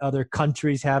fact that other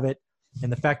countries have it and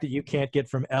the fact that you can't get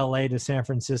from LA to San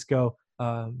Francisco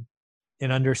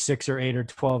in under 6 or 8 or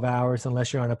 12 hours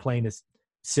unless you're on a plane is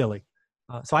silly.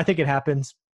 So I think it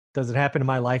happens. Does it happen in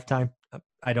my lifetime?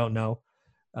 I don't know.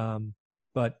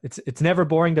 But it's never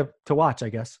boring to watch, I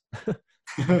guess.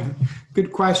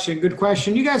 Good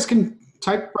question. You guys can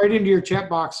type right into your chat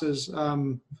boxes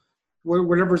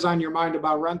whatever's on your mind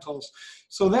about rentals.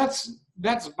 So that's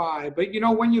buy. But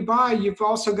when you buy, you've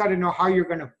also got to know how you're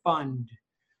going to fund.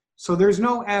 So there's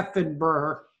no F in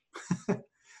BRRRR.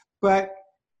 But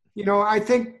I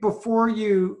think before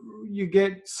you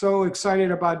get so excited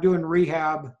about doing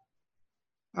rehab,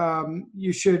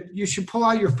 you should pull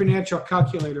out your financial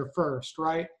calculator first,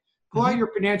 right? Pull out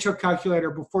your financial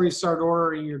calculator before you start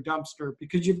ordering your dumpster,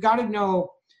 because you've got to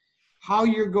know how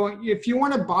you're going. If you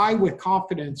want to buy with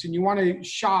confidence and you want to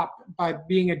shop by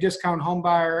being a discount home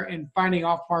buyer and finding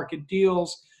off-market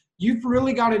deals, you've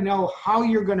really got to know how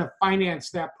you're going to finance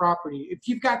that property. If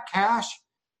you've got cash,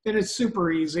 then it's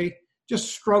super easy.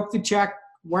 Just stroke the check,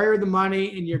 wire the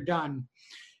money, and you're done.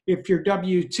 If you're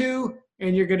W-2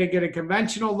 and you're going to get a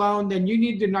conventional loan, then you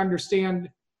need to understand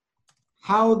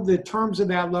how the terms of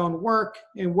that loan work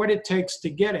and what it takes to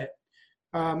get it.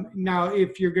 Now,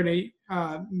 if you're going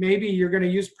to, maybe you're going to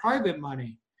use private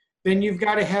money, then you've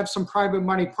got to have some private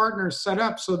money partners set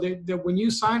up so that when you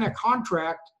sign a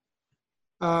contract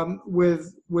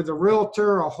with a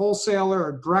realtor, a wholesaler,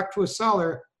 or direct to a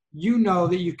seller, you know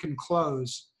that you can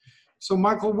close. So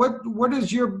Michael, what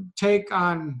is your take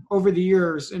on over the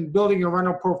years in building a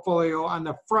rental portfolio on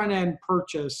the front end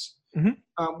purchase?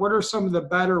 What are some of the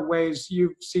better ways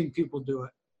you've seen people do it?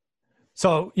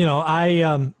 So,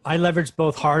 I leveraged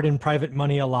both hard and private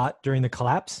money a lot during the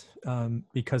collapse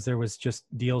because there was just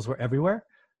deals were everywhere.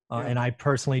 And I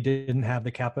personally didn't have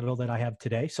the capital that I have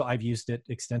today. So I've used it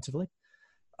extensively.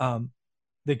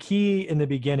 The key in the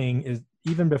beginning is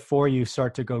even before you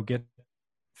start to go get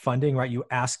funding, right? You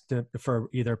ask for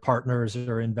either partners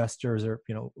or investors or,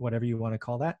 whatever you want to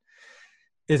call that,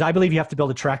 is I believe you have to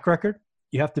build a track record.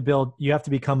 You have to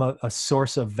become a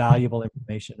source of valuable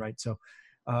information, right? So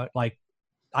like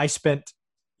I spent,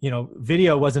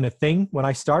 video wasn't a thing when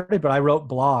I started, but I wrote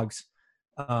blogs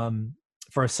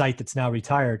for a site that's now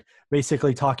retired,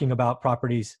 basically talking about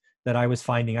properties that I was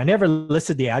finding. I never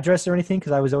listed the address or anything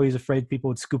because I was always afraid people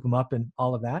would scoop them up and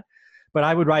all of that. But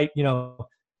I would write,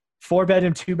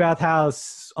 4-bedroom, 2-bath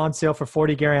house on sale for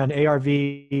 40 grand, ARV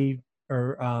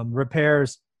or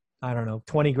repairs, I don't know,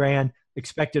 20 grand,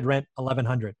 expected rent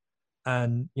 1,100.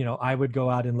 And, I would go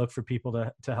out and look for people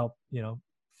to help,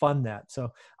 fund that.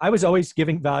 So I was always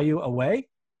giving value away.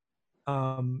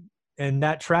 And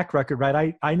that track record,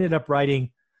 right? I ended up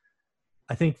writing,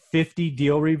 I think 50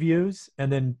 deal reviews,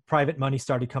 and then private money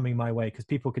started coming my way because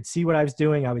people could see what I was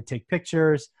doing. I would take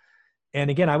pictures.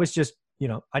 And again, I was just,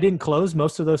 I didn't close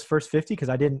most of those first 50 because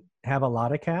I didn't have a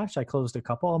lot of cash. I closed a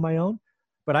couple on my own,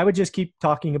 but I would just keep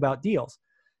talking about deals.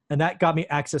 And that got me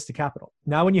access to capital.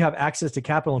 Now, when you have access to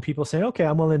capital and people say, okay,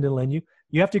 I'm willing to lend you,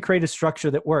 you have to create a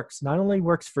structure that works. Not only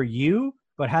works for you,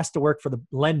 but has to work for the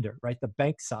lender, right? The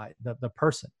bank side, the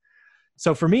person.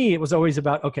 So for me, it was always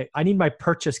about, okay, I need my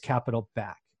purchase capital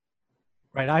back,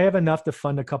 right? I have enough to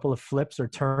fund a couple of flips or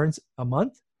turns a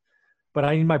month, but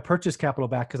I need my purchase capital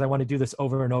back because I want to do this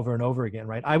over and over and over again,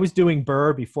 right? I was doing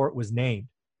BRRRR before it was named.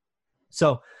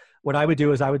 So what I would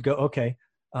do is I would go, okay,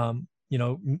 Mr.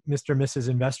 and Mrs.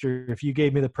 Investor, if you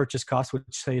gave me the purchase cost, which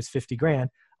say is 50 grand,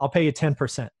 I'll pay you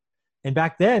 10%. And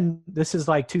back then, this is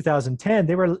like 2010,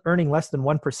 they were earning less than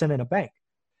 1% in a bank.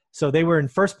 So they were in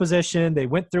first position. They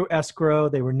went through escrow.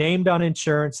 They were named on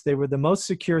insurance. They were the most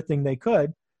secure thing they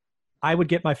could. I would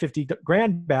get my 50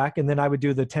 grand back, and then I would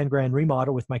do the 10 grand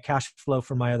remodel with my cash flow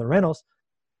from my other rentals.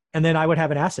 And then I would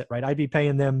have an asset, right? I'd be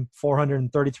paying them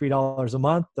 $433 a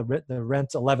month. The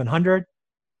rent's $1,100.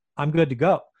 I'm good to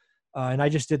go. And I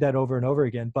just did that over and over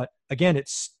again. But again,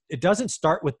 it doesn't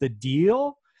start with the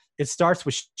deal. It starts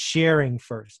with sharing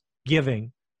first,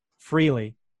 giving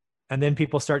freely. And then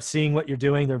people start seeing what you're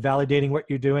doing. They're validating what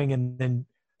you're doing. And then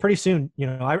pretty soon,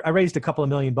 I raised a couple of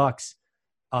 $1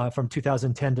 million from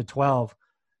 2010 to 12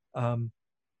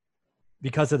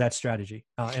 because of that strategy.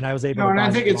 And I was able to and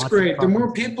I think it's great. The more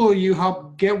properties. people you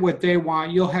help get what they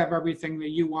want, you'll have everything that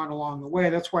you want along the way.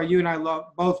 That's why you and I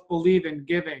both believe in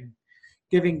giving.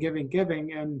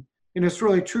 And it's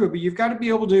really true. But you've got to be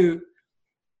able to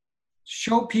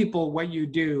show people what you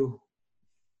do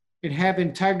and have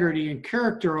integrity and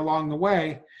character along the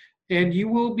way, and you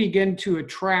will begin to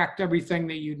attract everything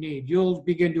that you need. You'll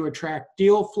begin to attract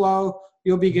deal flow.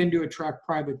 You'll begin to attract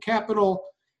private capital,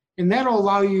 and that'll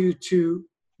allow you to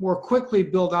more quickly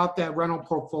build out that rental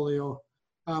portfolio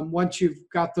once you've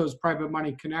got those private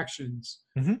money connections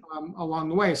along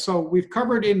the way. So we've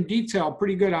covered in detail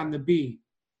pretty good on the B.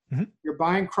 Your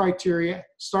buying criteria.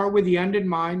 Start with the end in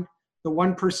mind, the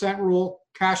 1% rule,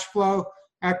 cash flow,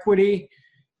 equity,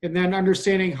 and then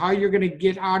understanding how you're going to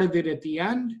get out of it at the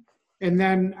end, and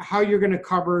then how you're going to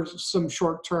cover some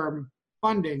short-term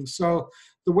funding. So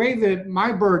the way that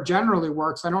my BRRRR generally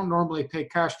works, I don't normally pay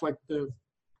cash like the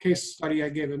case study I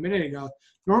gave a minute ago.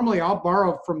 Normally, I'll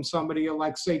borrow from somebody at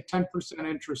like, say, 10%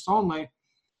 interest only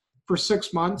for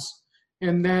 6 months,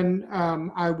 and then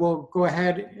I will go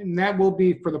ahead, and that will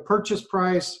be for the purchase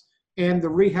price and the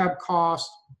rehab cost,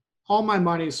 all my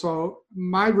money. So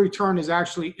my return is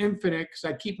actually infinite because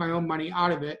I keep my own money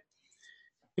out of it.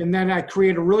 And then I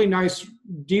create a really nice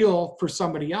deal for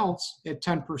somebody else at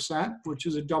 10%, which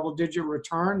is a double-digit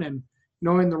return. And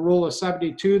knowing the rule of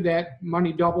 72, that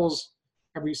money doubles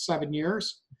every 7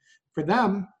 years. For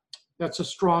them, that's a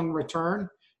strong return.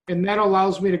 And that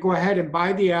allows me to go ahead and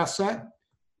buy the asset,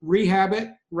 rehab it,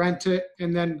 rent it,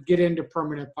 and then get into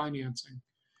permanent financing.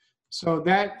 So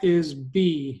that is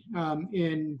B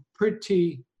in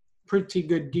pretty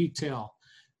good detail.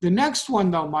 The next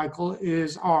one, though, Michael,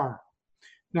 is R.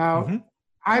 Now,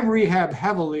 I rehab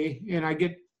heavily, and I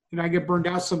get burned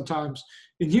out sometimes.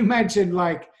 And you mentioned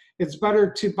like it's better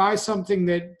to buy something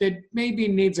that maybe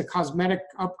needs a cosmetic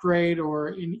upgrade or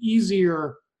an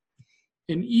easier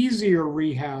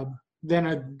rehab than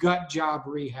a gut job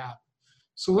rehab.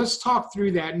 So let's talk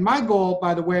through that. And my goal,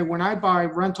 by the way, when I buy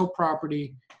rental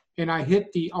property and I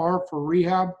hit the R for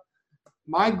rehab,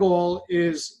 my goal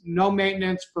is no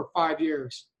maintenance for 5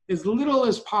 years, as little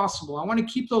as possible. I want to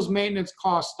keep those maintenance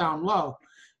costs down low.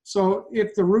 So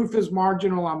if the roof is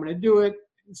marginal, I'm going to do it.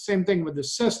 Same thing with the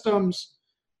systems,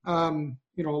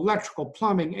 electrical,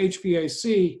 plumbing,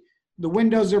 HVAC. The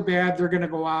windows are bad. They're going to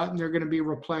go out and they're going to be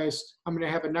replaced. I'm going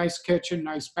to have a nice kitchen,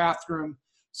 nice bathroom.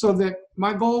 So that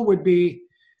my goal would be,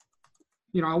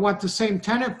 I want the same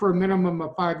tenant for a minimum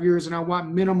of 5 years, and I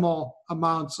want minimal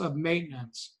amounts of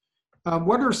maintenance.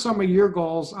 What are some of your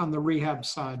goals on the rehab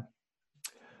side?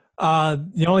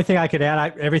 The only thing I could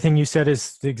add, everything you said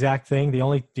is the exact thing. The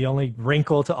only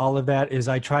wrinkle to all of that is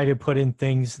I try to put in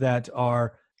things that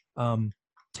are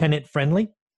tenant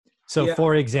friendly. So, Yeah.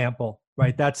 for example,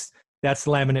 right, that's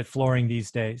laminate flooring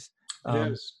these days.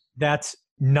 It is. That's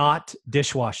not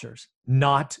dishwashers,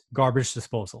 not garbage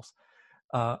disposals.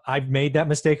 I've made that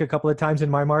mistake a couple of times in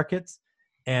my markets,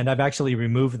 and I've actually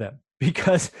removed them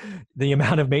because the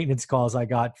amount of maintenance calls I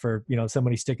got for,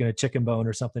 somebody sticking a chicken bone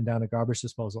or something down a garbage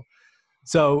disposal.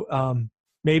 So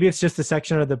maybe it's just the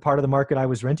section of the part of the market I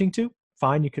was renting to.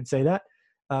 Fine, you could say that.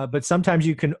 But sometimes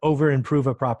you can over improve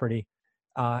a property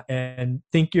and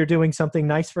think you're doing something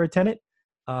nice for a tenant,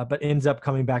 but ends up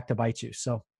coming back to bite you.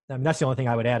 So that's the only thing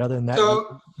I would add. Other than that,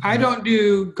 so I don't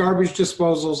do garbage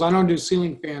disposals. I don't do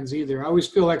ceiling fans either. I always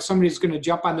feel like somebody's going to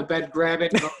jump on the bed, grab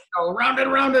it, and go around and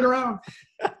around and around.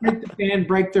 Make the fan,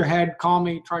 break their head, call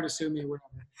me, try to sue me,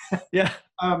 whatever. Yeah.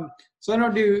 So I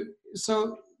don't do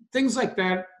things like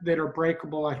that are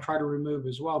breakable. I try to remove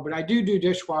as well. But I do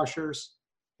dishwashers,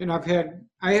 and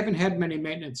I haven't had many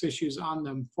maintenance issues on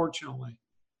them, fortunately.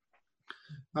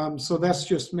 So that's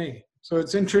just me. So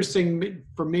it's interesting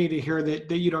for me to hear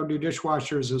that you don't do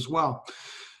dishwashers as well.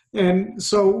 And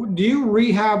so do you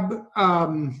rehab,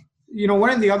 one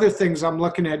of the other things I'm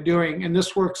looking at doing, and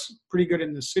this works pretty good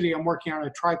in the city, I'm working on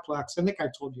a triplex. I think I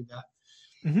told you that.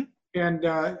 Mm-hmm.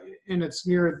 And it's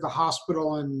near the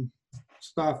hospital and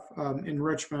stuff in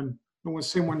Richmond. And the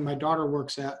same one my daughter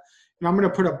works at. And I'm going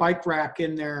to put a bike rack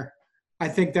in there. I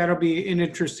think that'll be an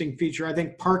interesting feature. I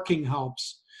think parking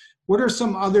helps. What are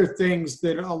some other things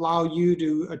that allow you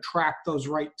to attract those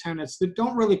right tenants that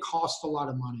don't really cost a lot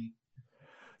of money?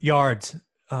 Yards.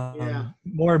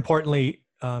 More importantly,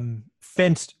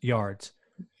 fenced yards.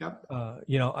 Yep.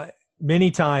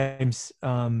 Many times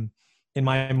in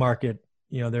my market,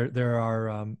 there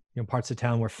are parts of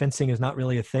town where fencing is not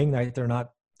really a thing. Right? They're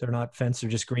not fenced. They're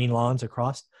just green lawns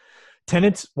across.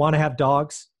 Tenants want to have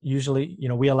dogs. Usually,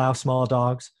 we allow small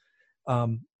dogs.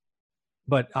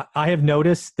 But I have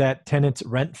noticed that tenants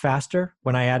rent faster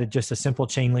when I added just a simple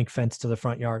chain link fence to the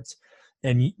front yards.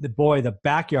 And the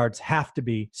backyards have to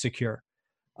be secure.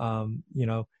 That's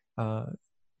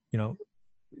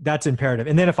imperative.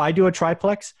 And then if I do a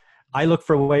triplex, I look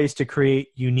for ways to create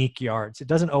unique yards. It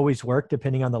doesn't always work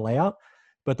depending on the layout,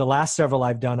 but the last several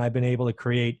I've done, I've been able to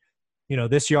create,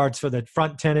 this yard's for the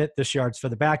front tenant, this yard's for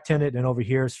the back tenant, and over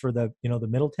here is for the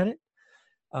middle tenant.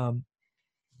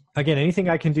 Again, anything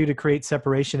I can do to create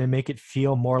separation and make it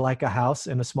feel more like a house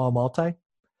in a small multi,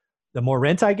 the more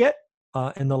rent I get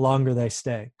and the longer they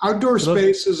stay. Outdoor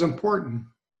space is important.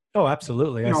 Oh,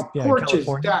 absolutely. Porches,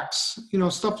 decks,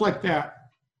 stuff like that.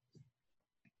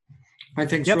 I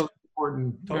think it's really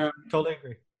important. Totally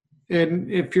agree. And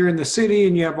if you're in the city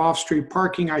and you have off-street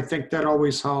parking, I think that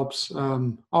always helps.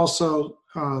 Also,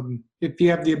 if you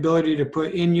have the ability to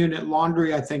put in-unit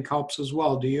laundry, I think helps as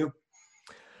well. Do you?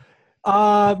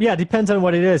 It depends on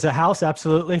what it is. A house,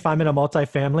 absolutely. If I'm in a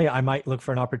multifamily, I might look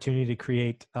for an opportunity to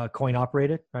create coin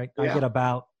operated, right? Yeah. I get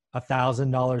about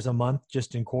 $1,000 a month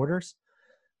just in quarters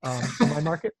in my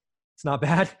market. It's not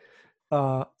bad.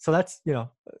 So that's,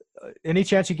 any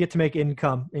chance you get to make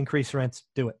income, increase rents,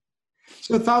 do it.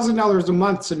 So $1,000 a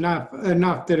month's enough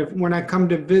that when I come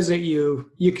to visit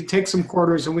you, you can take some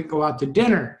quarters and we go out to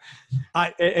dinner.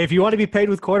 If you want to be paid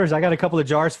with quarters, I got a couple of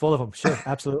jars full of them. Sure.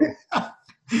 Absolutely.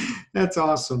 That's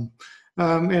awesome.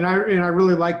 And I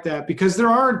really like that because there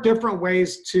are different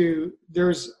ways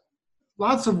there's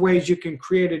lots of ways you can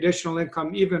create additional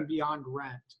income even beyond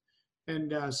rent.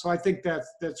 And so I think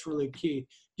that's really key.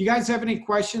 Do you guys have any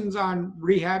questions on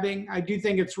rehabbing? I do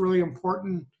think it's really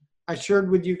important. I shared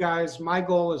with you guys, my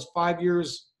goal is 5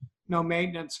 years, no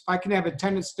maintenance. If I can have a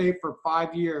tenant stay for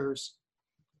 5 years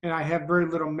and I have very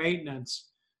little maintenance,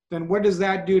 then what does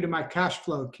that do to my cash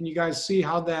flow? Can you guys see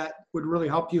how that would really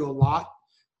help you a lot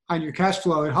on your cash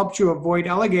flow? It helps you avoid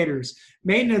alligators.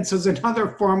 Maintenance is another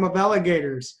form of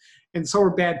alligators. And so are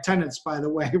bad tenants, by the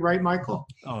way, right, Michael?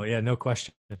 Oh, yeah, no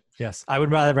question. Yes. I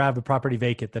would rather have a property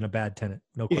vacant than a bad tenant.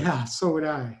 No question. Yeah, so would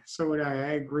I.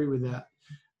 I agree with that.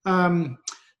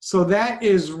 So that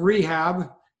is rehab.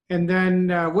 And then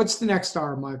what's the next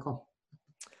R, Michael?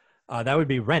 That would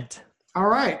be rent. All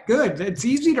right, good. It's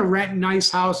easy to rent nice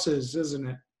houses, isn't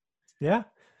it? Yeah.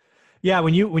 Yeah.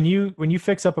 When you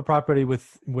fix up a property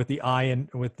with the eye and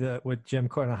with what Jim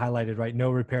kind of highlighted, right?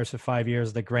 No repairs for 5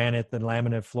 years, the granite, the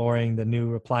laminate flooring, the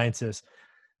new appliances,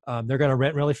 they're going to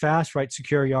rent really fast, right?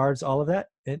 Secure yards, all of that.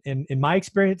 And in my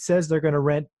experience says they're going to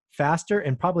rent faster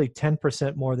and probably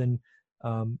 10% more than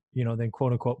then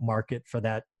quote unquote market for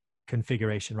that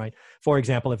configuration, right? For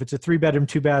example, if it's a 3-bedroom,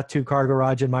 2-bath, 2-car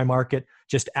garage in my market,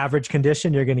 just average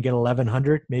condition, you're going to get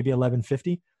 1,100, maybe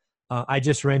 1,150. I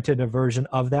just rented a version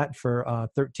of that for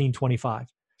 $1,325,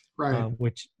 Right.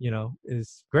 which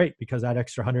is great because that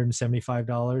extra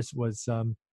 $175 was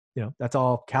that's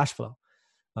all cash flow,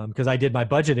 because I did my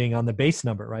budgeting on the base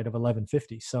number, right, of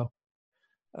 1,150. So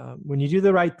when you do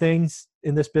the right things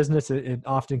in this business, it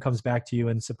often comes back to you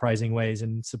in surprising ways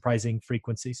and surprising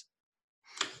frequencies.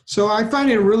 So I find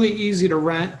it really easy to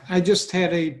rent. I just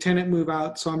had a tenant move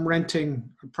out, so I'm renting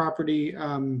a property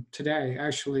today.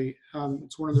 Actually,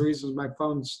 it's one of the reasons my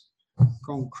phone's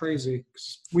going crazy.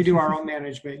 We do our own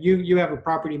management. You have a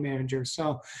property manager,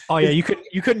 so. Oh yeah,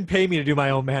 you couldn't pay me to do my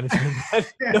own management.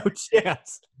 Yeah. No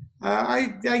chance.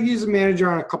 I use a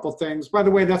manager on a couple things. By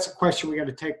the way, that's a question we got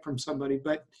to take from somebody,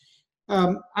 but.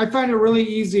 I find it really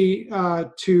easy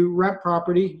to rent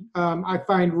property. I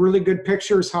find really good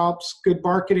pictures helps. Good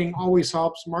marketing always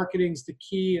helps. Marketing's the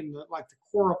key and the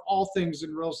core of all things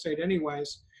in real estate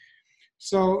anyways.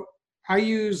 So I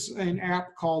use an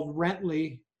app called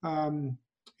Rently, and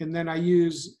then I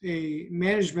use a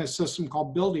management system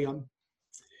called Buildium.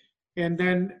 And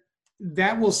then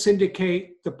that will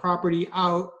syndicate the property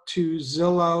out to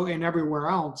Zillow and everywhere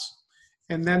else.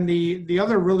 And then the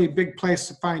other really big place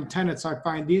to find tenants I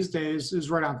find these days is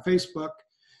right on Facebook.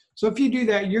 So if you do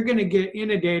that, you're going to get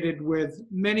inundated with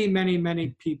many, many,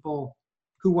 many people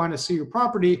who want to see your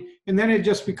property. And then it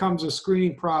just becomes a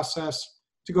screening process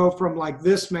to go from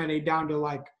this many down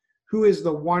to who is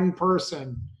the one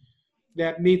person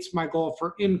that meets my goal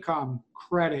for income,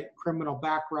 credit, criminal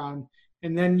background.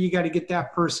 And then you got to get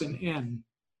that person in.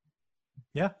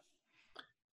 Yeah.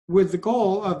 With the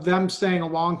goal of them staying a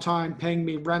long time, paying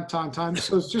me rent on time.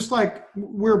 So it's just like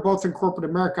we're both in corporate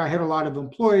America. I had a lot of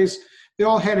employees. They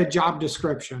all had a job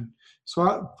description.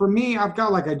 So for me, I've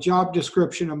got a job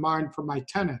description of mine for my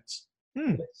tenants.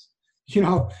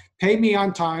 Pay me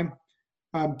on time,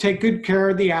 take good care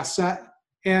of the asset,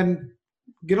 and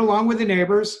get along with the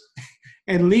neighbors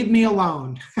and leave me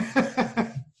alone.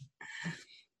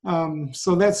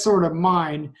 So that's sort of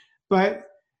mine. But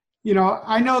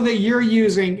I know that you're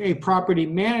using a property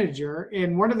manager,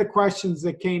 and one of the questions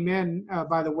that came in,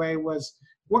 by the way, was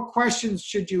what questions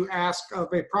should you ask of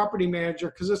a property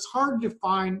manager? Because it's hard to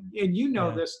find, and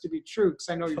this to be true because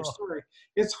I know your story,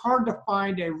 it's hard to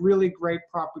find a really great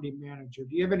property manager.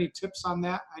 Do you have any tips on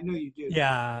that? I know you do.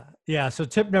 Yeah. So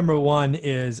tip number one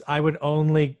is I would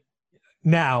only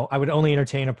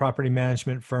entertain a property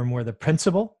management firm where the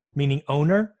principal, meaning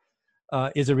owner,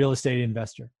 is a real estate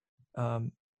investor.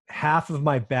 Half of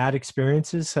my bad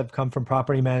experiences have come from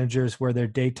property managers where their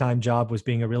daytime job was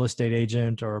being a real estate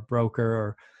agent or a broker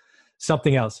or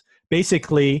something else.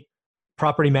 Basically,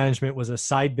 property management was a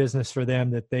side business for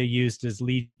them that they used as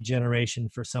lead generation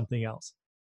for something else.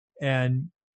 And,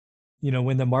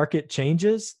 when the market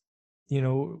changes,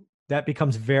 that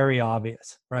becomes very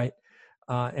obvious, right?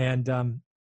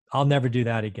 I'll never do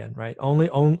that again, right?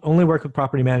 Only work with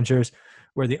property managers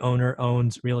where the owner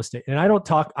owns real estate. And I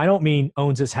don't mean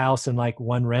owns his house in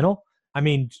one rental. I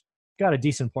mean, got a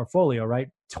decent portfolio, right?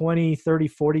 20, 30,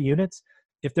 40 units.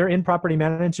 If they're in property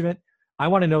management, I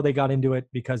want to know they got into it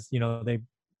because, they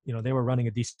were running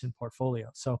a decent portfolio.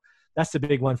 So that's the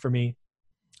big one for me.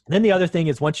 And then the other thing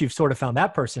is once you've sort of found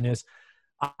that person is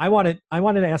I wanted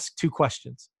to ask two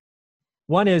questions.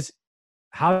 One is,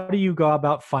 how do you go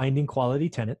about finding quality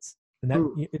tenants? And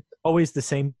that it's always the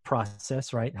same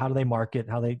process, right? How do they market?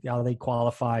 How do they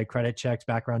qualify? Credit checks,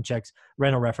 background checks,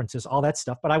 rental references, all that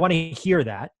stuff. But I want to hear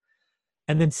that.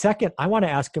 And then second, I want to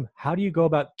ask them, how do you go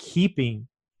about keeping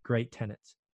great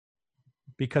tenants?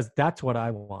 Because that's what I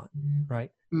want,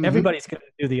 right? Mm-hmm. Everybody's going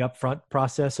to do the upfront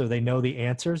process, or they know the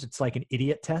answers. It's like an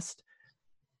idiot test.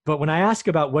 But when I ask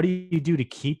about what do you do to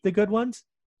keep the good ones,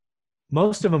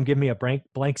 most of them give me a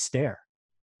blank stare.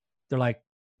 They're like,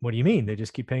 what do you mean? They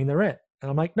just keep paying the rent. And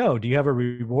I'm like, no, do you have a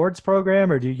rewards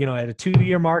program, or do you, at a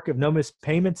 2-year mark of no missed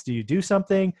payments, do you do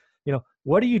something?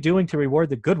 What are you doing to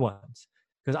reward the good ones?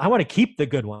 Because I want to keep the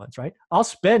good ones, right? I'll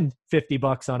spend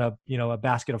 $50 on a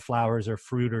basket of flowers or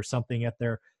fruit or something at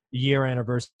their year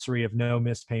anniversary of no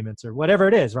missed payments or whatever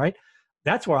it is, right?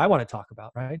 That's where I want to talk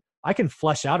about, right? I can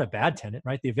flush out a bad tenant,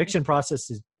 right? The eviction process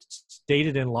is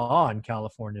stated in law in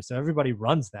California, so everybody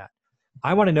runs that.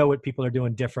 I want to know what people are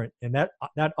doing different. And that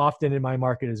often in my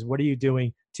market is, what are you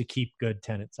doing to keep good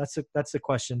tenants? That's the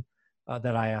question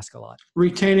that I ask a lot.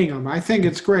 Retaining them. I think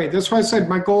it's great. That's why I said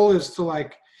my goal is to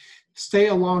stay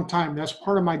a long time. That's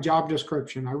part of my job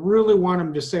description. I really want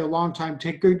them to stay a long time,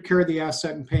 take good care of the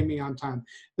asset, and pay me on time.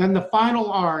 Then the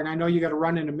final R, and I know you got to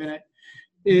run in a minute,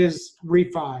 is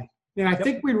refi. And I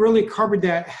think we really covered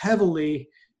that heavily.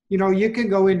 You know, you can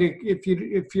go into,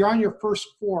 if you're on your first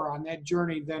 4 on that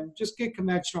journey, then just get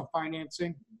conventional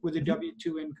financing with a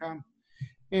W-2 income.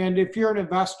 And if you're an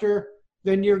investor,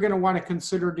 then you're going to want to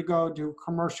consider to go to a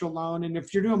commercial loan. And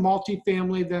if you're doing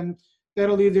multifamily, then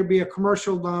that'll either be a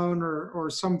commercial loan or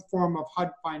some form of HUD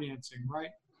financing,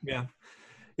 right? Yeah.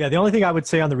 Yeah. The only thing I would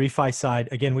say on the refi side,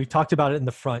 again, we talked about it in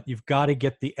the front, you've got to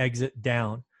get the exit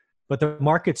down, but the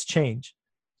markets change.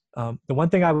 The one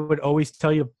thing I would always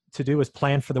tell you to do is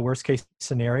plan for the worst case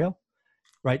scenario,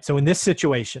 right? So in this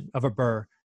situation of a BRRRR,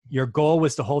 your goal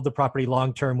was to hold the property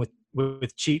long-term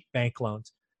with cheap bank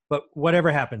loans. But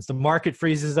whatever happens, the market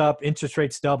freezes up, interest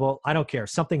rates double, I don't care,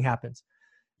 something happens.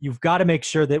 You've got to make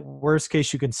sure that worst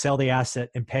case you can sell the asset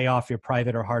and pay off your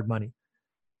private or hard money,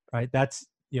 right? That's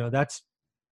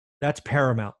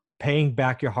paramount, paying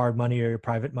back your hard money or your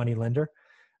private money lender.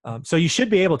 So you should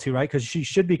be able to, right? Because she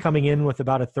should be coming in with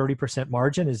about a 30%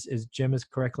 margin, as Jim has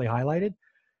correctly highlighted.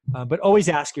 But always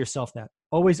ask yourself that.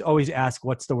 Always ask,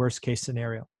 what's the worst case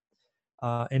scenario?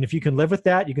 And if you can live with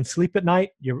that, you can sleep at night,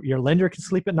 your lender can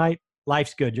sleep at night,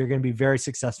 life's good. You're going to be very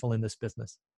successful in this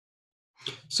business.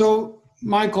 So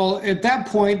Michael, at that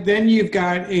point, then you've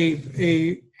got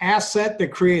a asset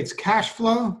that creates cash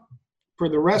flow for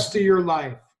the rest of your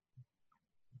life.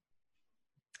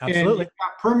 Absolutely. And you've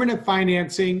got permanent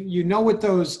financing. You know what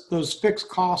those fixed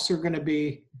costs are going to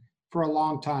be for a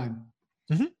long time.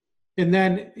 Mm-hmm. And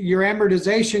then your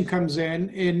amortization comes in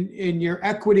and your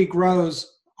equity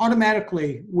grows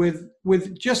automatically with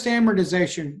just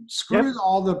amortization. Screw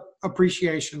all the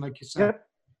appreciation, like you said.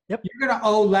 Yep. You're going to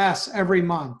owe less every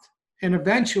month. And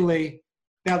eventually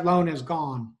that loan is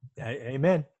gone.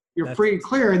 Amen. You're free and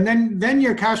clear. And then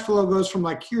your cash flow goes from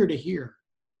like here to here.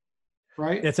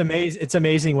 Right. It's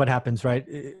amazing what happens, right?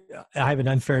 I have an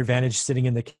unfair advantage sitting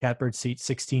in the catbird seat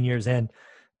 16 years in.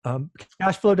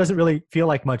 Cash flow doesn't really feel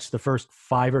like much the first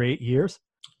 5 or 8 years.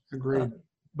 Agreed.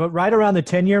 But right around the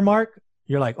 10-year mark,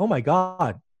 you're like, oh my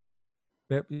God,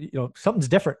 something's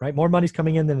different, right? More money's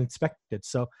coming in than expected.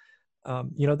 So,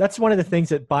 that's one of the things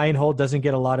that buy and hold doesn't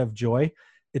get a lot of joy.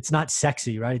 It's not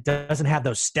sexy, right? It doesn't have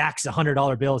those stacks of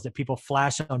 $100 bills that people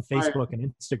flash on Facebook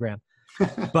and Instagram.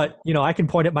 But, I can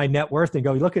point at my net worth and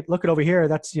go, look at over here.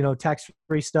 That's,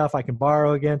 tax-free stuff I can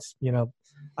borrow against,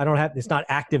 it's not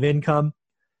active income.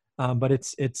 But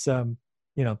it's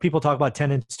people talk about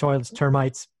tenants, toilets,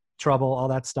 termites, trouble, all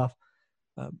that stuff.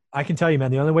 I can tell you,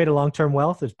 man, the only way to long-term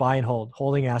wealth is buy and hold,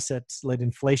 holding assets, let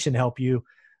inflation help you,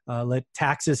 let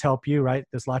taxes help you, right?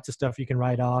 There's lots of stuff you can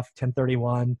write off,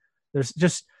 1031.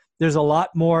 There's a lot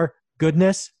more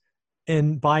goodness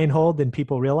in buy and hold than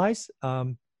people realize.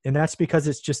 And that's because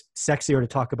it's just sexier to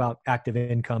talk about active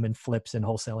income and flips and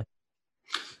wholesaling.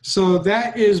 So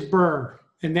that is BRRRR.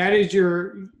 And that is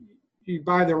you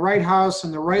buy the right house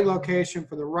in the right location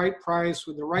for the right price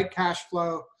with the right cash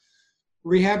flow,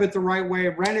 rehab it the right way,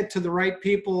 rent it to the right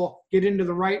people, get into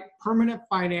the right permanent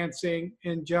financing,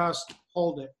 and just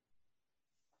hold it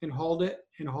and hold it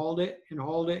and hold it and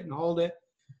hold it and hold it.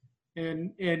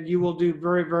 And you will do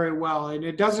very, very well. And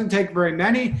it doesn't take very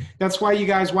many. That's why you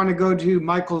guys want to go to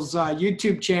Michael's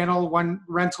YouTube channel, One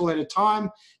Rental at a Time.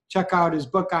 Check out his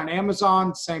book on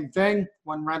Amazon. Same thing,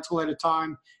 One Rental at a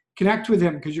Time. Connect with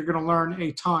him because you're going to learn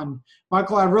a ton.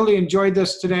 Michael, I really enjoyed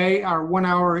this today. Our 1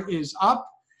 hour is up.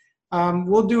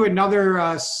 We'll do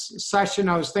another session.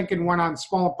 I was thinking one on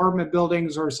small apartment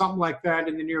buildings or something like that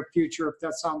in the near future, if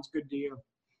that sounds good to you.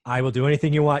 I will do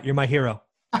anything you want. You're my hero.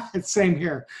 Same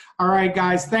here. All right,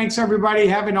 guys. Thanks, everybody.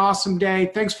 Have an awesome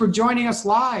day. Thanks for joining us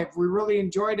live. We really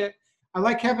enjoyed it. I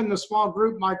like having the small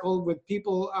group, Michael, with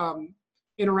people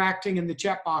interacting in the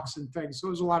chat box and things. So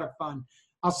it was a lot of fun.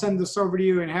 I'll send this over to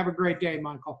you and have a great day,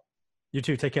 Michael. You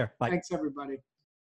too. Take care. Bye. Thanks, everybody.